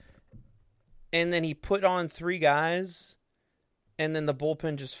going, and then he put on 3 guys, and then the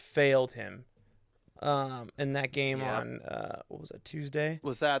bullpen just failed him. In that game on what was that, Tuesday?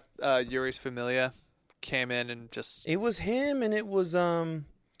 Was that Yuri's Familia came in and just? It was him, and it was no,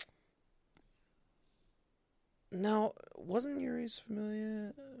 wasn't Yuri's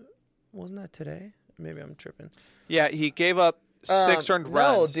Familia? Wasn't that today? Maybe I'm tripping. Yeah, he gave up 6 earned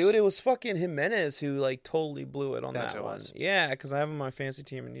runs. No, dude, it was fucking Jimenez who like totally blew it on That's that who it one. was. Yeah, because I have him on my fantasy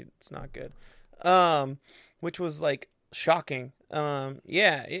team and it's not good. Which was like shocking.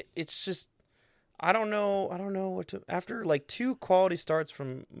 It's just I don't know what to after like 2 quality starts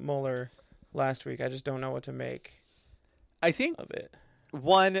from Muller last week. I just don't know what to make. I think of it.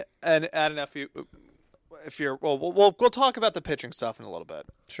 One, and I don't know if you're we'll talk about the pitching stuff in a little bit.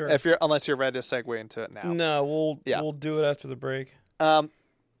 Sure. Unless you're ready to segue into it now. No, we'll do it after the break.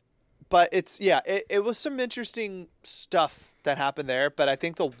 But it was some interesting stuff that happened there. But I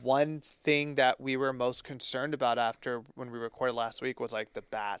think the one thing that we were most concerned about after when we recorded last week was like the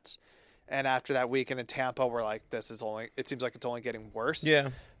bats. And after that weekend in Tampa, we're like, it seems like it's only getting worse. Yeah.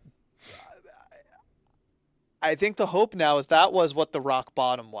 I think the hope now is that was what the rock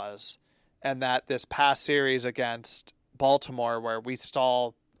bottom was. And that this past series against Baltimore, where we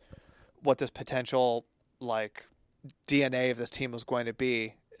saw what this potential like DNA of this team is going to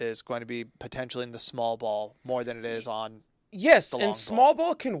be potentially in the small ball more than it is on Yes, the long and small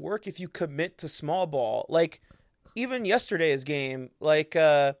ball can work if you commit to small ball. Like even yesterday's game, like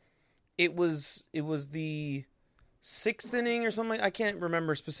it was the 6th inning or something. I can't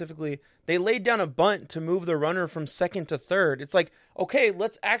remember specifically. They laid down a bunt to move the runner from second to third. It's like, okay,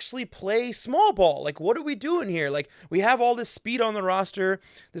 let's actually play small ball. Like, what are we doing here? Like, we have all this speed on the roster.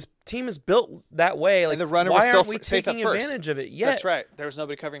 This team is built that way. Like, and the runner why was still aren't we taking advantage of it yet? That's right. There was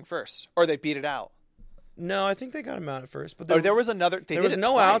nobody covering first, or they beat it out. No, I think they got him out at first. But there was another. There was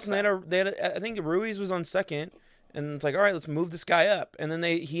no outs, and they had I think Ruiz was on second. And it's like, all right, let's move this guy up. And then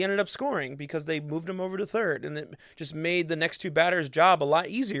he ended up scoring because they moved him over to third. And it just made the next two batters' job a lot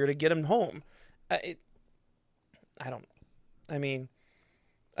easier to get him home. I mean,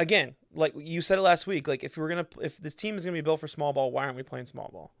 again, like you said it last week, like if this team is going to be built for small ball, why aren't we playing small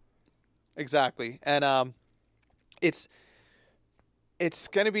ball? Exactly. And it's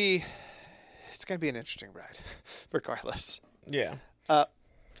going to be an interesting ride regardless. Yeah.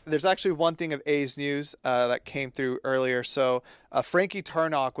 There's actually one thing of A's news that came through earlier. So Freddie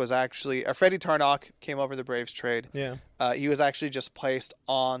Tarnok came over the Braves trade. Yeah. He was actually just placed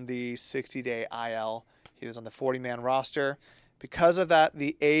on the 60-day IL. He was on the 40-man roster. Because of that,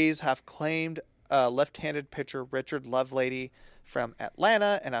 the A's have claimed left-handed pitcher Richard Lovelady from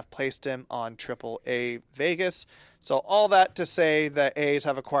Atlanta and have placed him on Triple-A Vegas. So all that to say that A's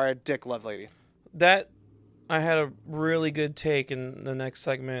have acquired Dick Lovelady. I had a really good take in the next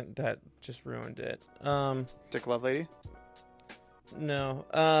segment that just ruined it. Dick Lovelady? No.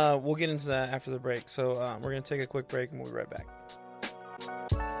 We'll get into that after the break. So we're going to take a quick break and we'll be right back.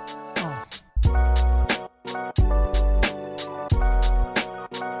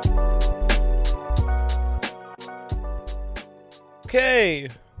 Okay,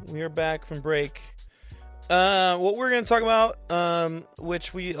 we are back from break. What we're going to talk about,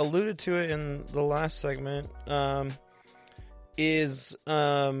 which we alluded to it in the last segment, is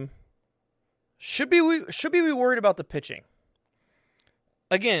should we be worried about the pitching?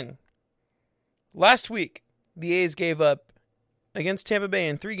 Again, last week the A's gave up against Tampa Bay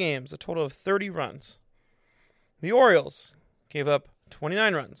in 3 games a total of 30 runs. The Orioles gave up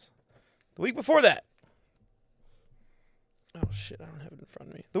 29 runs. The week before that, oh, shit, I don't have it in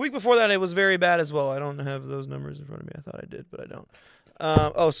front of me. The week before that, it was very bad as well. I don't have those numbers in front of me. I thought I did, but I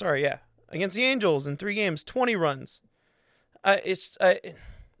don't. Sorry, yeah. Against the Angels in 3 games, 20 runs.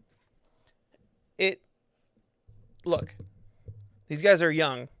 Look, these guys are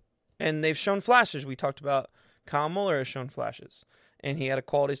young, and they've shown flashes. We talked about Kyle Muller has shown flashes, and he had a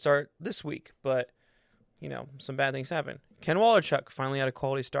quality start this week, but, some bad things happen. Ken Wallerchuk finally had a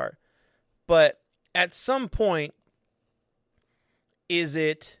quality start. But at some point, is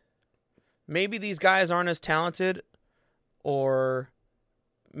it maybe these guys aren't as talented, or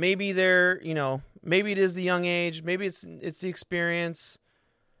maybe they're, maybe it is the young age, maybe it's the experience.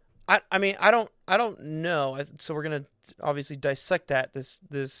 I mean, I don't know. So we're going to obviously dissect that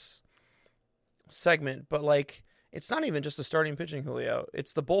this segment, but like it's not even just the starting pitching, Julio.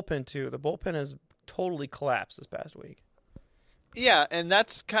 It's the bullpen too. The bullpen has totally collapsed this past week. Yeah, and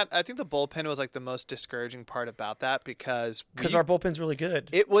that's I think the bullpen was like the most discouraging part about that because our bullpen's really good.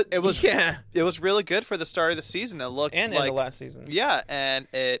 It was really good for the start of the season. It looked and like in the last season. Yeah, and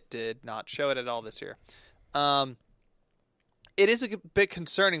it did not show it at all this year. It is a bit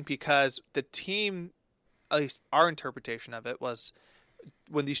concerning because the team, at least our interpretation of it, was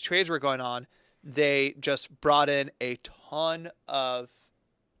when these trades were going on, they just brought in a ton of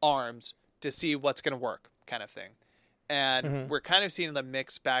arms to see what's going to work, kind of thing. And we're kind of seeing the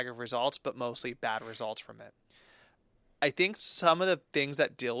mixed bag of results, but mostly bad results from it. I think some of the things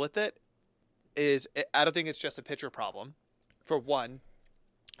that deal with it is, I don't think it's just a pitcher problem. For one,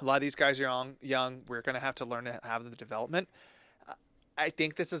 a lot of these guys are young. We're going to have to learn to have the development. I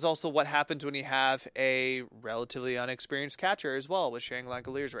think this is also what happens when you have a relatively unexperienced catcher as well with Shane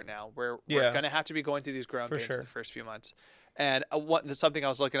Langoliers right now, where we're going to have to be going through these growing pains the first few months. And something I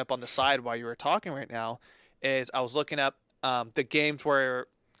was looking up on the side while you were talking right now is I was looking up the games where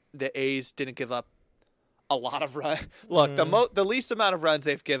the A's didn't give up a lot of runs. Look, the least amount of runs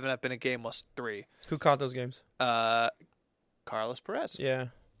they've given up in a game was 3. Who caught those games? Carlos Perez. Yeah.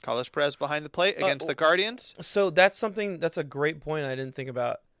 Carlos Perez behind the plate against the Guardians. So that's a great point I didn't think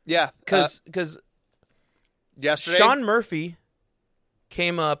about. Yeah. Because yesterday, Sean Murphy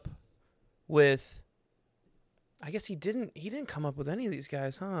came up with, I guess he didn't come up with any of these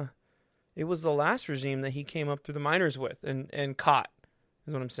guys, huh? It was the last regime that he came up through the minors with and caught,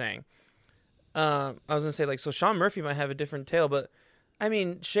 is what I'm saying. I was going to say, so Sean Murphy might have a different tale, but I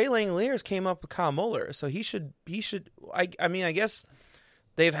mean, Shea Langeliers came up with Kyle Muller, so he should. I mean, I guess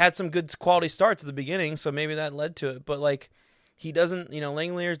they've had some good quality starts at the beginning, so maybe that led to it. But like, he doesn't.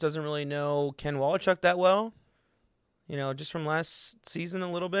 Langeliers doesn't really know Ken Wolochuk that well. Just from last season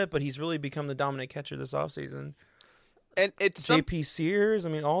a little bit, but he's really become the dominant catcher this offseason. And it's JP Sears, I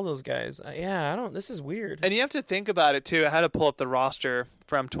mean, all those guys. This is weird. And you have to think about it, too. I had to pull up the roster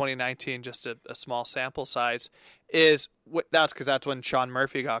from 2019, just a small sample size. That's because that's when Sean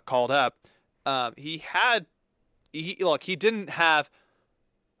Murphy got called up. He didn't have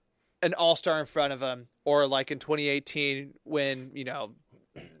an all-star in front of him, or like in 2018 when,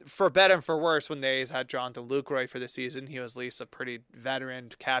 for better and for worse, when they had Jonathan Lucroy for the season, he was at least a pretty veteran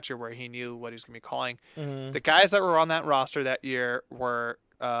catcher where he knew what he was going to be calling. Mm-hmm. The guys that were on that roster that year were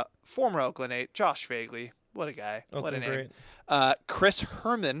former Oakland 8, Josh Fagley. What a guy. What a name. Chris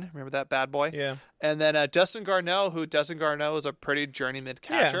Herman, remember that bad boy? Yeah. And then Dustin Garneau, is a pretty journeyman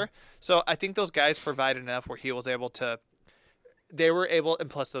catcher. Yeah. So I think those guys provided enough where he was able to – and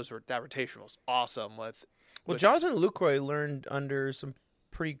plus that rotation was awesome with – Well, Jonathan Lucroy learned under some –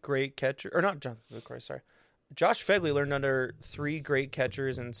 pretty great catcher, or not Jonathan Lucroy, sorry. Josh Fagley learned under 3 great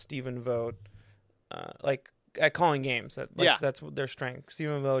catchers and Stephen Vogt, like at calling games. That's their strength.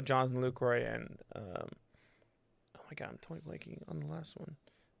 Stephen Vogt, Jonathan Lucroy, and oh my god, I'm totally blanking on the last one.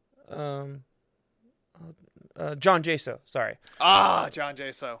 John Jaso, sorry. John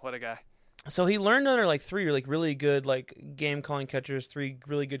Jaso, what a guy. So he learned under like 3 like really good like game calling catchers, 3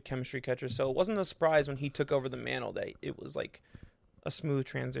 really good chemistry catchers. So it wasn't a surprise when he took over the mantle that it was like a smooth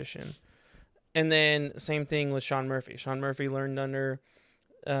transition. And then same thing with Sean Murphy. Sean Murphy learned under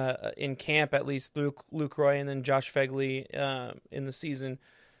in camp at least Lucroy and then Josh Fagley in the season.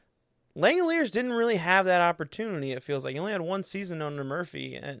 Langeliers didn't really have that opportunity, it feels like. He only had 1 season under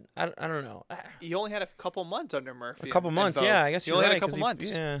Murphy, and I don't know. He only had a couple months under Murphy. A couple months, yeah. I guess he only had a couple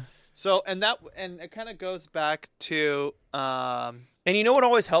months. Yeah. So and it kind of goes back to and you know what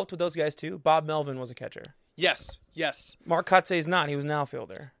always helped with those guys too? Bob Melvin was a catcher. Yes. Mark Kotze is not. He was an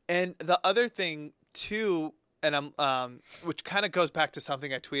outfielder. And the other thing too, and which kind of goes back to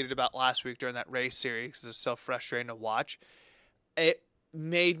something I tweeted about last week during that race series because it's so frustrating to watch. It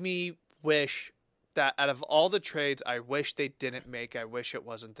made me wish that out of all the trades I wish they didn't make, I wish it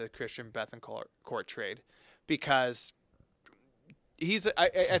wasn't the Christian Bethancourt trade, because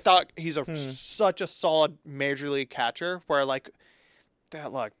I thought he's such a solid major league catcher where like.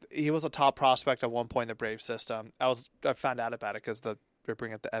 Look, he was a top prospect at one point in the Braves system. I found out about it because they're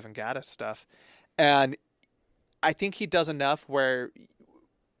bringing up the Evan Gattis stuff, and I think he does enough where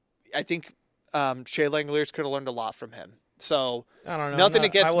I think Shea Langeliers could have learned a lot from him. So I don't know. Nothing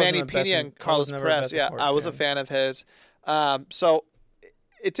against Manny Pena and Carlos Perez. Yeah, I was a fan of his. So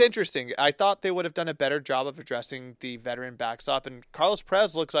it's interesting. I thought they would have done a better job of addressing the veteran backstop, and Carlos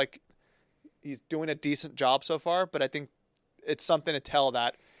Perez looks like he's doing a decent job so far, but I think it's something to tell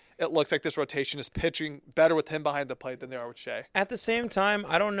that it looks like this rotation is pitching better with him behind the plate than they are with Shea. At the same time,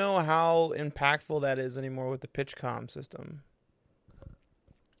 I don't know how impactful that is anymore with the pitch comm system.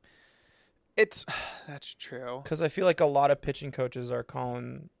 That's true. Because I feel like a lot of pitching coaches are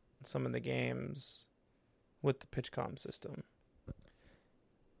calling some of the games with the pitch comm system.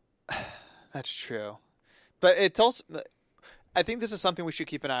 That's true. But it's also, I think this is something we should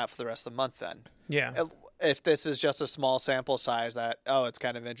keep an eye out for the rest of the month then. Yeah. If this is just a small sample size that, it's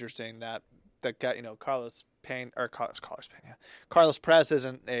kind of interesting that guy, Carlos Perez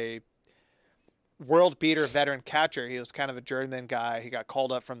isn't a world beater veteran catcher. He was kind of a journeyman guy. He got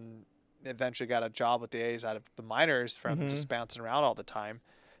called up eventually got a job with the A's out of the minors from just bouncing around all the time.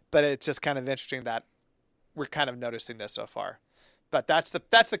 But it's just kind of interesting that we're kind of noticing this so far. But that's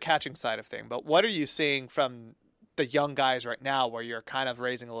the catching side of thing. But what are you seeing from the young guys right now where you're kind of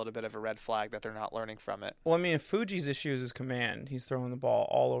raising a little bit of a red flag that they're not learning from it? Well, I mean, Fuji's issue is his command. He's throwing the ball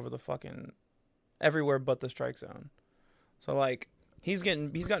all over the fucking everywhere but the strike zone. So like he's gotten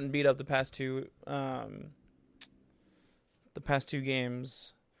beat up the past two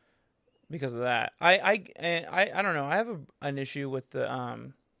games because of that. I don't know. I have an issue with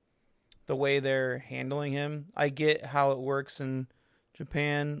the way they're handling him. I get how it works in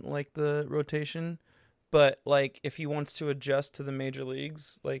Japan, like the rotation. But, like, if he wants to adjust to the major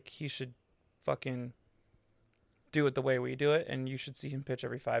leagues, like, he should fucking do it the way we do it, and you should see him pitch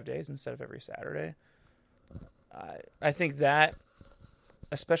every 5 days instead of every Saturday. I think that,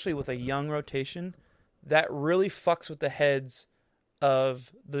 especially with a young rotation, that really fucks with the heads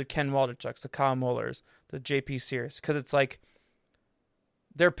of the Ken Waldichucks, the Kyle Mullers, the JP Sears, because it's like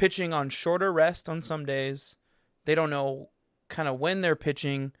they're pitching on shorter rest on some days. They don't know kind of when they're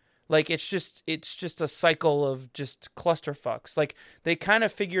pitching. Like it's just a cycle of just clusterfucks. Like they kind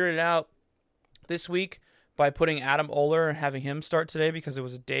of figured it out this week by putting Adam Oler and having him start today because it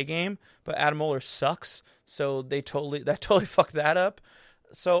was a day game. But Adam Oler sucks, so that totally fucked that up.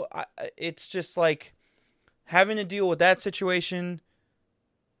 So it's just like having to deal with that situation.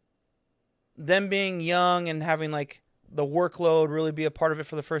 Them being young and having like the workload really be a part of it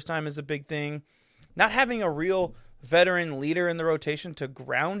for the first time is a big thing. Not having a real veteran leader in the rotation to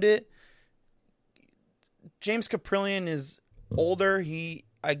ground it. James Caprillion is older. He,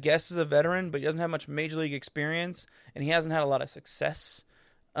 I guess, is a veteran, but he doesn't have much major league experience, and he hasn't had a lot of success,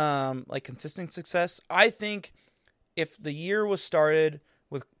 like consistent success. I think if the year was started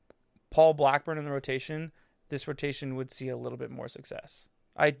with Paul Blackburn in the rotation, this rotation would see a little bit more success.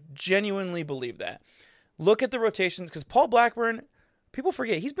 I genuinely believe that. Look at the rotations, because Paul Blackburn, people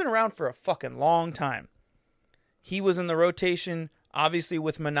forget, he's been around for a fucking long time. He was in the rotation, obviously,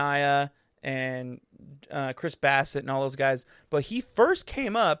 with Manaea and Chris Bassett and all those guys. But he first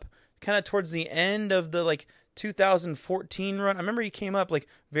came up kind of towards the end of the 2014 run. I remember he came up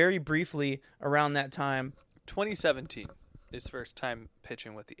very briefly around that time. 2017, his first time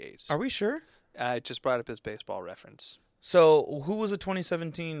pitching with the A's. Are we sure? I just brought up his baseball reference. So who was the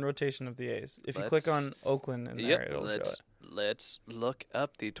 2017 rotation of the A's? If you click on Oakland in there, it'll show it. Let's look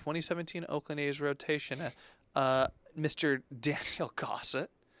up the 2017 Oakland A's rotation. Mr. Daniel Gossett.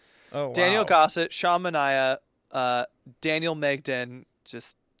 Oh, wow. Daniel Gossett, Sean Manaea, Daniel Megden,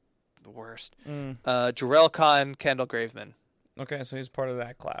 just the worst. Jarrell Kahn, Kendall Graveman. Okay, so he's part of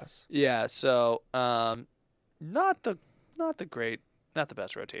that class. Yeah, so not the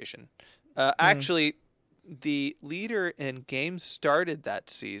best rotation. Actually, the leader in games started that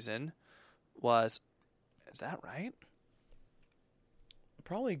season is that right?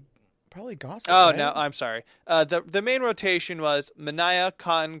 Probably Gossett. Oh, right? no, I'm sorry. The main rotation was Manaea,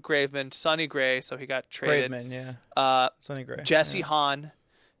 Cotton, Graveman, Sonny Gray, so he got traded. Graveman, yeah. Sonny Gray. Jesse Hahn,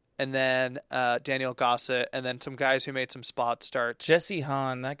 and then Daniel Gossett, and then some guys who made some spot starts. Jesse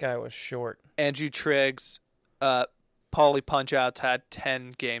Hahn, that guy was short. Andrew Triggs, Paulie Punch-Outs had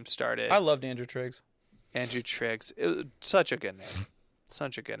 10 games started. I loved Andrew Triggs. Andrew Triggs. It was such a good name.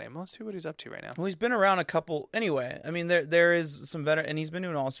 Such a good name. Let's see what he's up to right now. Well, he's been around a couple. Anyway, I mean, there is some veteran, and he's been to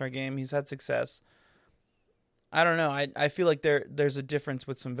an All-Star game. He's had success. I don't know. I feel like there's a difference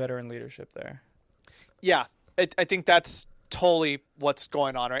with some veteran leadership there. Yeah, I think that's totally what's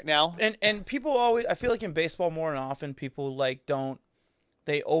going on right now. And people always, I feel like in baseball more than often, people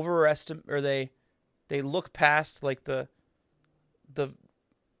they overestimate or they look past the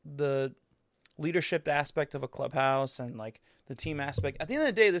leadership aspect of a clubhouse and the team aspect. At the end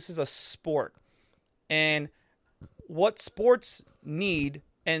of the day, this is a sport. And what sports need,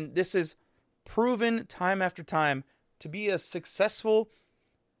 and this is proven time after time, to be a successful,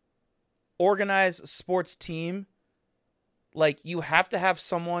 organized sports team, you have to have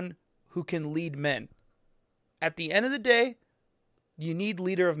someone who can lead men. At the end of the day, you need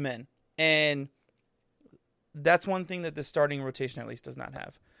leader of men. And that's one thing that the starting rotation at least does not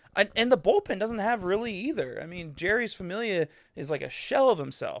have. And the bullpen doesn't have really either. I mean, Jerry's Familia is like a shell of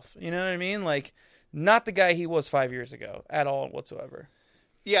himself. You know what I mean? Not the guy he was 5 years ago at all whatsoever.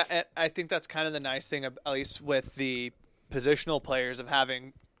 Yeah, and I think that's kind of the nice thing, at least with the positional players, of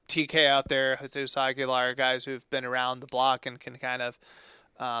having TK out there, Jesus Aguilar, guys who've been around the block and can kind of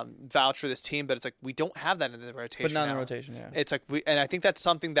vouch for this team. But it's we don't have that in the rotation. But not now. in the rotation, yeah. It's and I think that's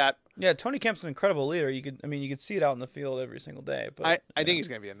something that. Yeah, Tony Kemp's an incredible leader. You could see it out in the field every single day. But I think he's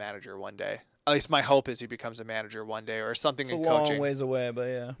going to be a manager one day. At least my hope is he becomes a manager one day or something in coaching. It's a long ways away, but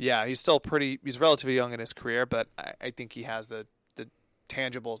yeah. Yeah, he's relatively young in his career, but I think he has the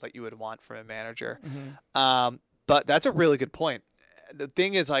tangibles that you would want from a manager. Mm-hmm. But that's a really good point. The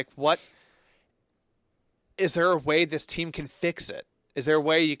thing is, what is there a way this team can fix it? Is there a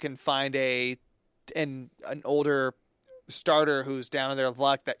way you can find an older starter who's down on their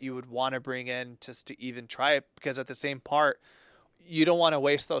luck that you would want to bring in just to even try it? Because at the same part, you don't want to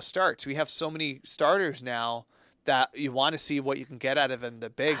waste those starts. We have so many starters now that you want to see what you can get out of in the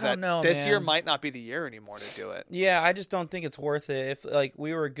bigs. This year might not be the year anymore to do it. Yeah, I just don't think it's worth it. If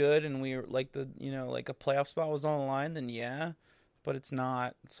we were good and we were a playoff spot was on the line, then yeah, but it's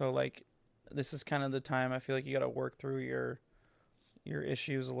not. So this is kind of the time I feel like you got to work through your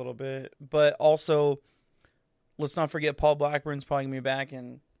issues a little bit. But also, let's not forget Paul Blackburn's probably going to be back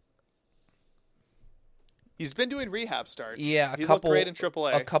in. He's been doing rehab starts. Yeah, he looked great in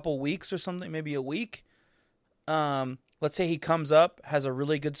AAA. A couple weeks or something, maybe a week. Let's say he comes up, has a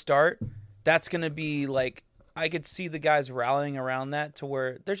really good start. That's going to be I could see the guys rallying around that to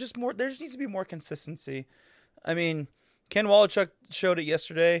where there just needs to be more consistency. I mean, Ken Wolochuk showed it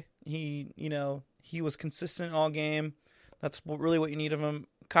yesterday. He was consistent all game. That's really what you need of him.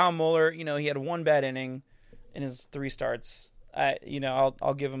 Kyle Muller, he had one bad inning in his 3 starts.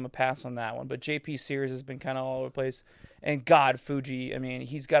 I'll give him a pass on that one. But JP Sears has been kind of all over the place. And God, Fuji, I mean,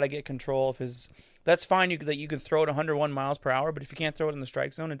 he's got to get control of his. That's fine that you can throw it 101 miles per hour, but if you can't throw it in the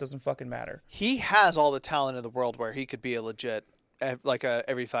strike zone, it doesn't fucking matter. He has all the talent in the world where he could be a legit, like a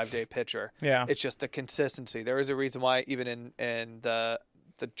every 5-day pitcher. Yeah. It's just the consistency. There is a reason why even in the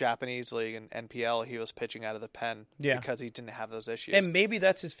Japanese league and NPL, he was pitching out of the pen because he didn't have those issues. And maybe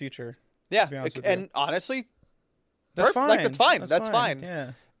that's his future. Yeah, and honestly, that's fine. That's fine.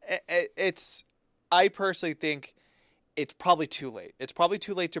 Yeah. I personally think it's probably too late. It's probably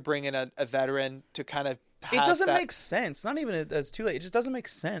too late to bring in a veteran to kind of have It doesn't make sense. Not even that it's too late. It just doesn't make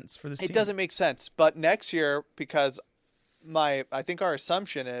sense for this team. It doesn't make sense. But next year, because I think our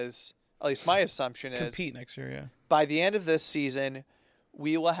assumption is, at least my assumption is, compete next year, yeah. By the end of this season,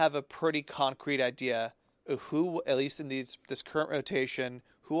 we will have a pretty concrete idea of who, at least in this current rotation,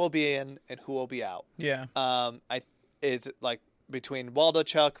 who will be in and who will be out. Yeah. It's like between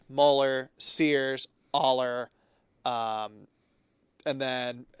Waldichuk, Muller, Sears, Aller, and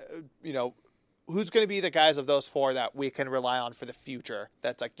then who's going to be the guys of those 4 that we can rely on for the future?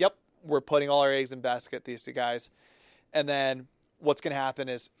 That's like, yep, we're putting all our eggs in basket, these 2 guys. And then what's going to happen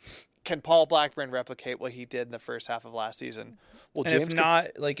is, can Paul Blackburn replicate what he did in the first half of last season? Well, and if not,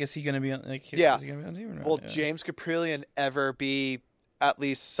 is he going to be on? Is he going to be on the team or not? Will James Caprillion ever be at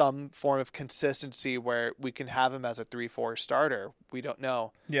least some form of consistency where we can have him as a 3-4 starter? We don't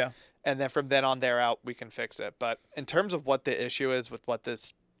know. Yeah. And then from then on there out, we can fix it. But in terms of what the issue is with what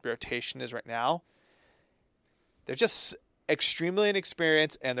this rotation is right now, they're just extremely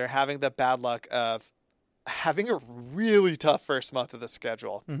inexperienced, and they're having the bad luck of having a really tough first month of the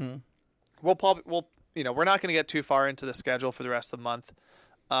schedule. Mm-hmm. We're not going to get too far into the schedule for the rest of the month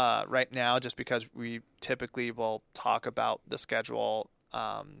right now, just because we typically will talk about the schedule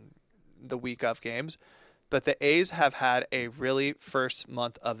the week of games. But the A's have had a really first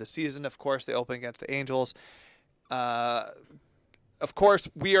month of the season. Of course, they open against the Angels. Of course,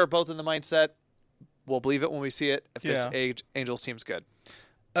 we are both in the mindset, we'll believe it when we see it if this Angels team's good.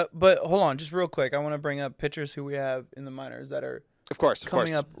 But hold on, just real quick. I want to bring up pitchers who we have in the minors that are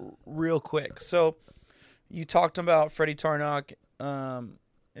coming up real quick. So you talked about Freddie Tarnok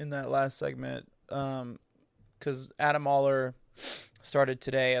in that last segment because Adam Aller started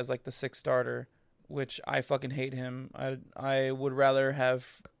today as like the 6th starter, which I fucking hate him. I would rather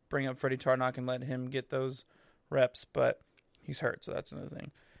bring up Freddie Tarnok and let him get those reps, but he's hurt, so that's another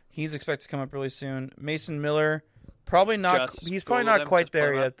thing. He's expected to come up really soon. Mason Miller, probably not. He's probably not quite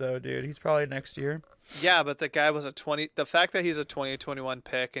there yet, though, dude. He's probably next year. Yeah, but the guy was the fact that he's a 2021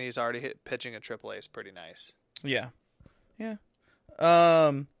 pick and he's already pitching at AAA is pretty nice. Yeah. Yeah.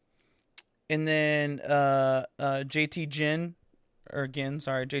 And then JT Ginn.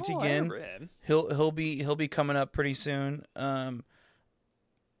 He'll be coming up pretty soon.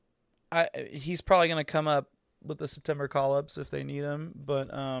 He's probably going to come up with the September call-ups if they need him,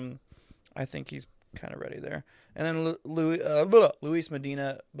 but I think he's kind of ready there. And then Luis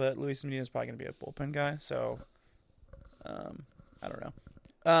Medina, but Luis Medina is probably going to be a bullpen guy, so I don't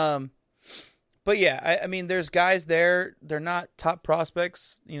know. But yeah, I mean, there's guys there. They're not top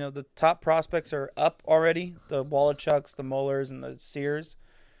prospects. The top prospects are up already. The Walichucks, the Mullers, and the Sears.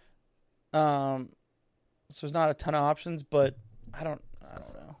 So there's not a ton of options, but I don't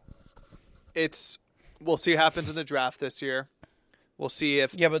know. We'll see what happens in the draft this year. We'll see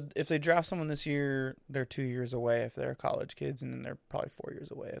if... Yeah, but if they draft someone this year, they're 2 years away if they're college kids, and then they're probably 4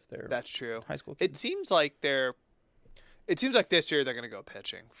 years away if they're That's true. High school kids. It seems like this year they're going to go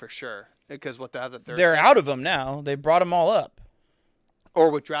pitching, for sure. Because what they have the third... They're out of them now. They brought them all up.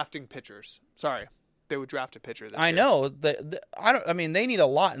 Or with drafting pitchers. Sorry. They would draft a pitcher this year. I know. They need a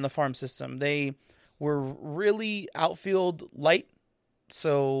lot in the farm system. They were really outfield light,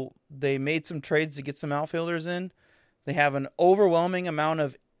 so they made some trades to get some outfielders in. They have an overwhelming amount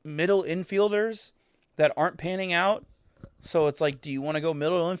of middle infielders that aren't panning out. So it's like, do you want to go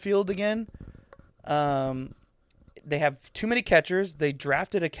middle infield again? They have too many catchers. They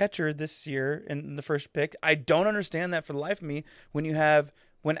drafted a catcher this year in the first pick. I don't understand that for the life of me when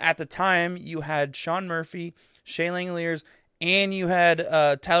at the time you had Sean Murphy, Shea Langoliers, and you had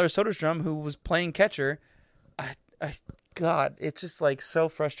Tyler Soderstrom, who was playing catcher. God, it's just like so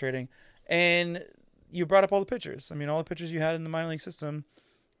frustrating. And you brought up all the pitchers. I mean, all the pitchers you had in the minor league system,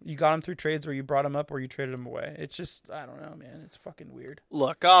 you got them through trades where you brought them up or you traded them away. It's just, I don't know, man. It's fucking weird.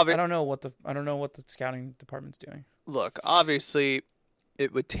 Look, I don't know what the scouting department's doing. Look, obviously,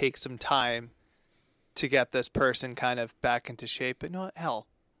 it would take some time to get this person kind of back into shape. But no, hell,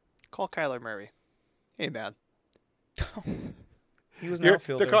 Call Kyler Murray. Hey, man. He was an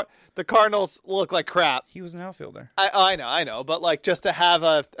outfielder. The Cardinals look like crap. He was an outfielder. I know. But, like, just to have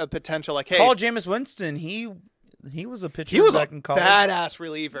a potential, like, hey. Call Jameis Winston. He was a pitcher He was back a in college. badass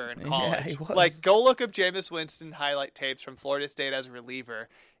reliever in college. Yeah, he was. Like, go look up Jameis Winston highlight tapes from Florida State as a reliever.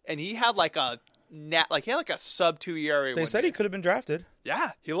 And he had, like, a sub 2 ERA. They said he could have been drafted.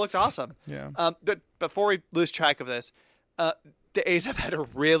 Yeah, he looked awesome. Yeah. But before we lose track of this, the A's have had a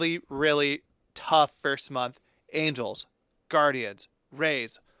really, really tough first month. Angels, Guardians,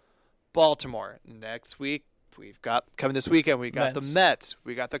 Rays, Baltimore. Next week, coming this weekend, we got the Mets.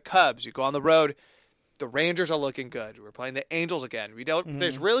 We got the Cubs. You go on the road. The Rangers are looking good. We're playing the Angels again.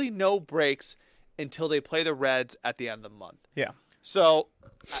 There's really no breaks until they play the Reds at the end of the month. Yeah. So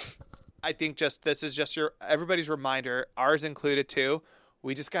I think this is just everybody's reminder, ours included too.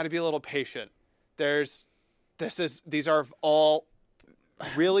 We just got to be a little patient. These are all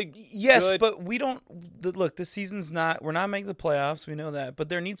really good. But we don't look. This season's not. We're not making the playoffs. We know that. But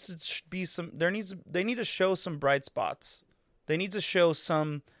there needs to be some. They need to show some bright spots. They need to show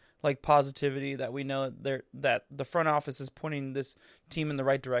some like positivity that we know that the front office is pointing this team in the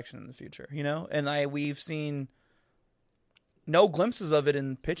right direction in the future. You know, and we've seen no glimpses of it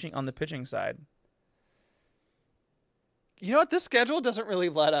in pitching on the pitching side. You know what? This schedule doesn't really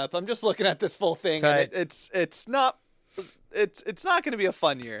let up. I'm just looking at this full thing, and it's not going to be a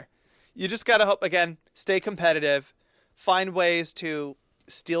fun year. You just got to hope, again, stay competitive, find ways to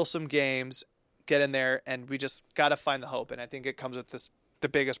steal some games, get in there, and we just got to find the hope. And I think it comes with the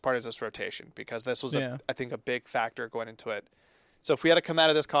biggest part is this rotation, because this was, I think, a big factor going into it. So if we had to come out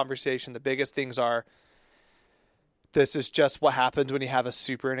of this conversation, the biggest things are this is just what happens when you have a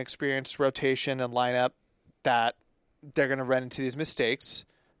super inexperienced rotation and lineup, that they're going to run into these mistakes.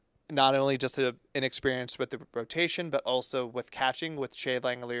 Not only just the inexperience with the rotation, but also with catching, with Shea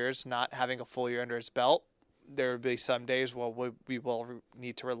Langoliers not having a full year under his belt. There will be some days where we will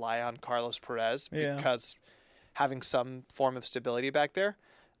need to rely on Carlos Perez because having some form of stability back there.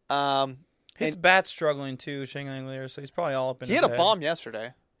 His bat's struggling too, Shea Langoliers, so he's probably all up in his head. He had a bomb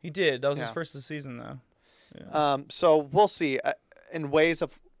yesterday. He did. That was his first of the season, though. Yeah. So we'll see. In ways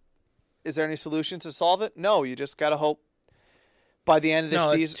of, is there any solutions to solve it? No, you just got to hope by the end of the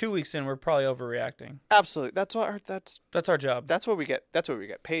season. It's 2 weeks in. We're probably overreacting. Absolutely. That's our job. That's what we get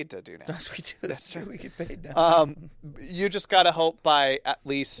paid to do now. That's what we do. That's what we get paid now. You just got to hope by at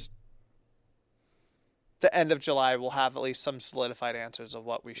least the end of July we'll have at least some solidified answers of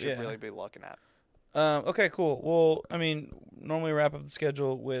what we should really be looking at. Okay, cool. Well, I mean, normally wrap up the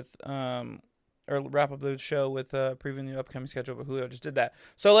schedule with or wrap up the show with previewing the upcoming schedule, but Julio just did that.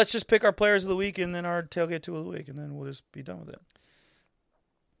 So let's just pick our players of the week and then our tailgate 2 of the week, and then we'll just be done with it.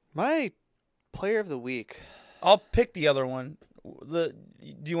 My player of the week. I'll pick the other one. Do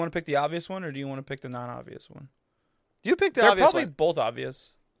you want to pick the obvious one, or do you want to pick the non-obvious one? You pick the They're obvious one. They're probably both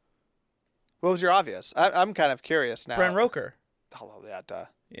obvious. What was your obvious? I'm kind of curious now. Brent Roker. Oh, yeah, duh.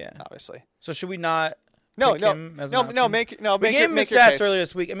 Yeah, obviously. So should we not? No. Make him Make we your gave him his stats case earlier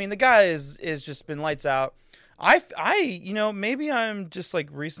this week. I mean, the guy is just been lights out. Maybe I'm just like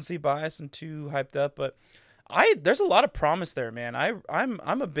recency biased and too hyped up, but there's a lot of promise there, man.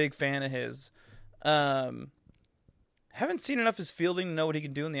 I'm a big fan of his. Haven't seen enough of his fielding to know what he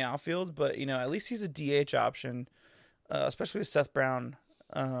can do in the outfield, but at least he's a DH option, especially with Seth Brown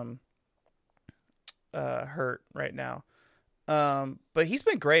hurt right now. But he's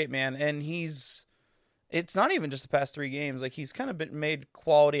been great, man, and it's not even just the past 3 games. Like, he's kind of been made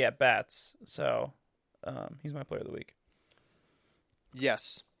quality at bats. So, he's my player of the week.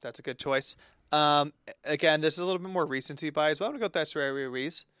 Yes, that's a good choice. Again, this is a little bit more recency bias, but I'm going to go with Esteury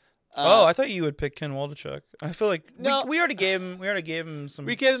Ruiz. I thought you would pick Ken Waldichuk. I feel like we already gave him some.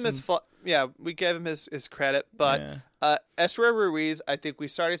 We gave him his credit, but Esteury Ruiz, I think we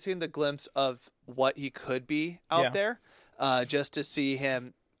started seeing the glimpse of what he could be out there. Just to see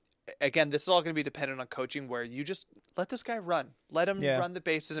him. Again, this is all going to be dependent on coaching, where you just let this guy run. Let him run the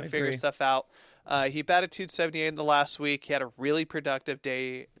bases and figure stuff out. He batted .278 in the last week. He had a really productive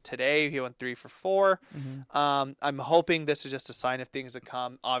day today. He went 3 for 4. Mm-hmm. I'm hoping this is just a sign of things to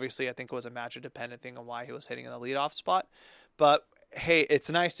come. Obviously, I think it was a matchup-dependent thing on why he was hitting in the leadoff spot. But, hey, it's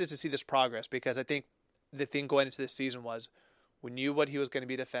nice just to see this progress, because I think the thing going into this season was we knew what he was going to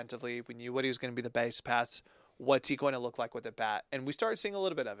be defensively. We knew what he was going to be the base paths. What's he going to look like with the bat? And we started seeing a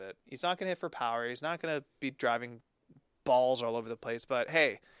little bit of it. He's not going to hit for power. He's not going to be driving balls all over the place. But,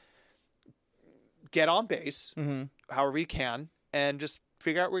 hey, get on base however you can and just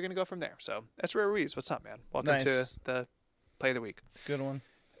figure out where we're going to go from there. So that's Esteury Ruiz. What's up, man? Welcome to the play of the week. Good one.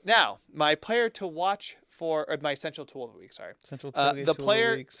 Now, my player to watch for my essential tool of the week. Sorry, Central Tailgate the tool player.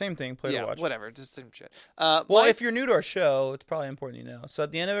 of the week. Same thing. Player to watch. Whatever. Just same shit. Well, if you're new to our show, it's probably important you know. So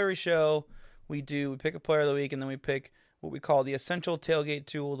at the end of every show, we pick a player of the week, and then we pick what we call the essential tailgate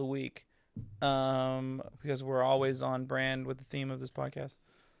tool of the week, because we're always on brand with the theme of this podcast.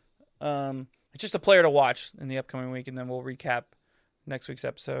 It's just a player to watch in the upcoming week, and then we'll recap next week's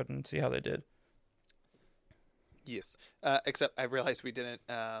episode and see how they did. Yes. Except I realized we didn't.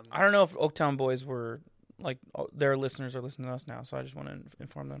 I don't know if Oaktown boys were like their listeners are listening to us now, so I just want to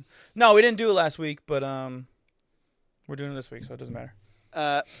inform them. No, we didn't do it last week, but we're doing it this week, so it doesn't matter.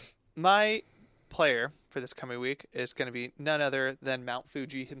 My player for this coming week is going to be none other than Mount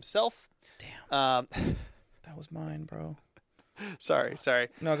Fuji himself. Damn. That was mine, bro. Sorry.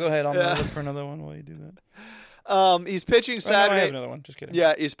 No, go ahead. I'll look for another one while you do that. He's pitching Saturday. Saturday. I have another one. Just kidding.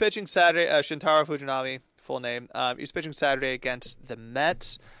 Yeah, he's pitching Saturday. Shintaro Fujinami, full name. He's pitching Saturday against the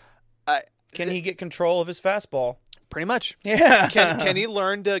Mets. Can he get control of his fastball? Pretty much. Yeah. Can he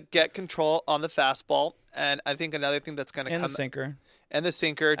learn to get control on the fastball? And I think another thing that's going to come. And the sinker. And the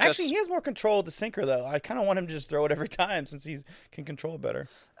sinker. Actually, he has more control of the sinker, though. I kind of want him to just throw it every time since he can control it better.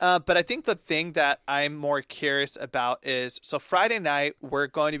 But I think the thing that I'm more curious about is, so Friday night, we're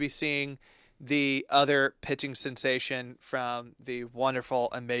going to be seeing the other pitching sensation from the wonderful,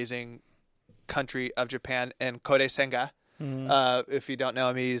 amazing country of Japan, and Kodai Senga. Mm-hmm. If you don't know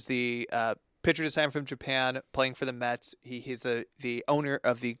him, he's the pitcher designer from Japan playing for the Mets. He's the owner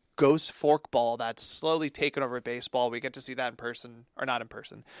of the Ghost Forkball that's slowly taken over baseball. We get to see that in person, or not in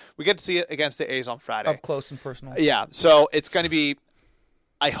person. We get to see it against the A's on Friday. Up close and personal. Yeah, so it's going to be,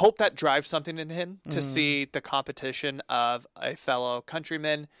 I hope that drives something in him to see the competition of a fellow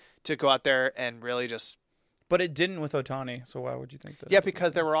countryman to go out there and really just. But it didn't with Ohtani, so why would you think that? Yeah,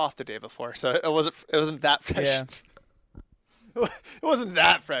 because they were off the day before, so it wasn't that fresh. Yeah. It wasn't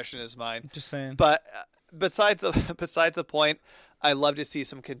that fresh in his mind. Just saying. But besides the point, I love to see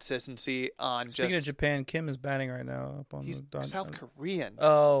some consistency on. Speaking of Japan, Kim is batting right now up on he's the South Korean.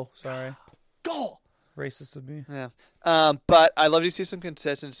 Oh, sorry. Goal. Racist of me. Yeah. But I love to see some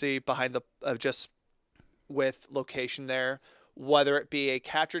consistency behind the just with location there. Whether it be a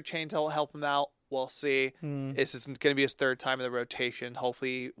catcher change to help him out, we'll see. This is going to be his third time in the rotation.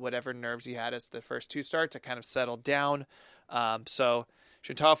 Hopefully, whatever nerves he had as the first two starts, it kind of settled down. So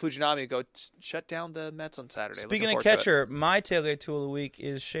Shintaro Fujinami go shut down the Mets on Saturday. Speaking of catcher, my tailgate tool of the week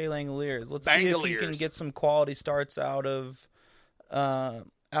is Shea Langoliers. Let's see if he can get some quality starts out of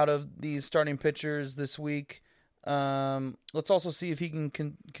these starting pitchers this week. Let's also see if he can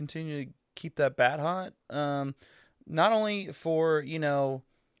continue to keep that bat hot. Not only for,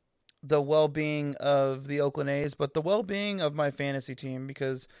 the well-being of the Oakland A's, but the well-being of my fantasy team,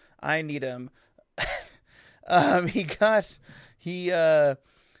 because I need him. He's had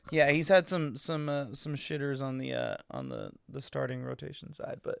some shitters on the starting rotation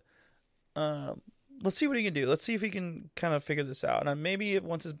side, but let's see what he can do. Let's see if he can kind of figure this out. And maybe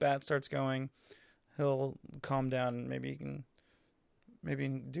once his bat starts going, he'll calm down and maybe he can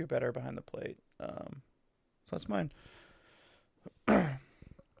do better behind the plate. So that's mine.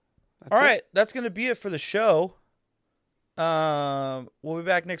 All right, that's going to be it for the show. We'll be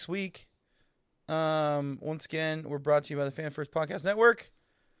back next week. Once again, we're brought to you by the Fan First Podcast Network.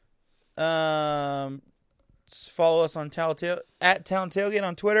 Follow us on at Town Tailgate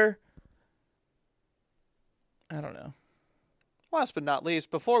on Twitter. I don't know. Last but not least,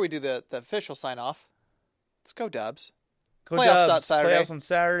 before we do the official sign off, let's go Dubs. Go Playoffs Dubs. on Saturday. Playoffs on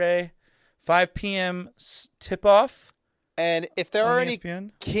Saturday, 5 p.m. tip off. And if there are any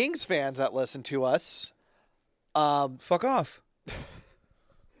ESPN. Kings fans that listen to us, fuck off.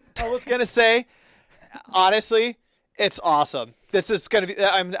 I was gonna say, honestly, it's awesome. This is gonna be.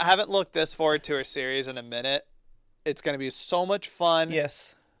 I haven't looked this forward to a series in a minute. It's gonna be so much fun.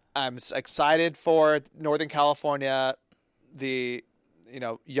 Yes, I'm excited for Northern California, the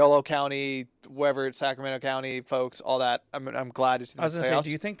Yolo County, wherever Sacramento County folks, all that. I'm glad to see them. I was gonna say, do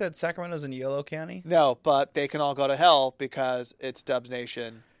you think that Sacramento's in Yolo County? No, but they can all go to hell because it's Dubs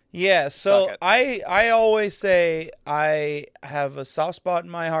Nation. Yeah, so I always say I have a soft spot in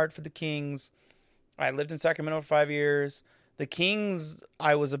my heart for the Kings. I lived in Sacramento for 5 years. The Kings,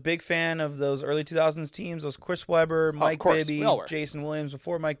 I was a big fan of those early 2000s teams, those Chris Webber, Mike Bibby, Jason Williams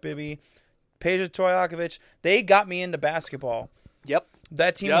before Mike Bibby, Peja Stojakovic. They got me into basketball. Yep.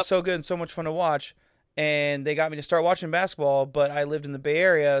 That team was so good and so much fun to watch, and they got me to start watching basketball, but I lived in the Bay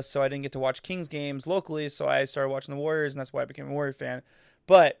Area, so I didn't get to watch Kings games locally, so I started watching the Warriors, and that's why I became a Warrior fan.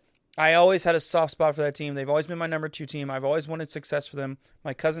 But I always had a soft spot for that team. They've always been my number 2 team. I've always wanted success for them.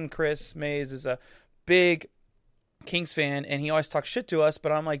 My cousin Chris Mays is a big Kings fan, and he always talks shit to us,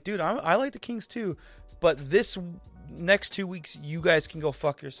 but I'm like, dude, I like the Kings too. But this next 2 weeks, you guys can go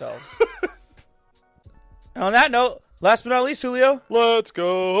fuck yourselves. And on that note, last but not least, Julio. Let's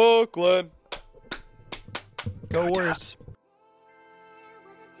go, Oakland. Go Warriors.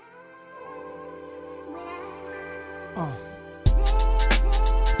 Oh.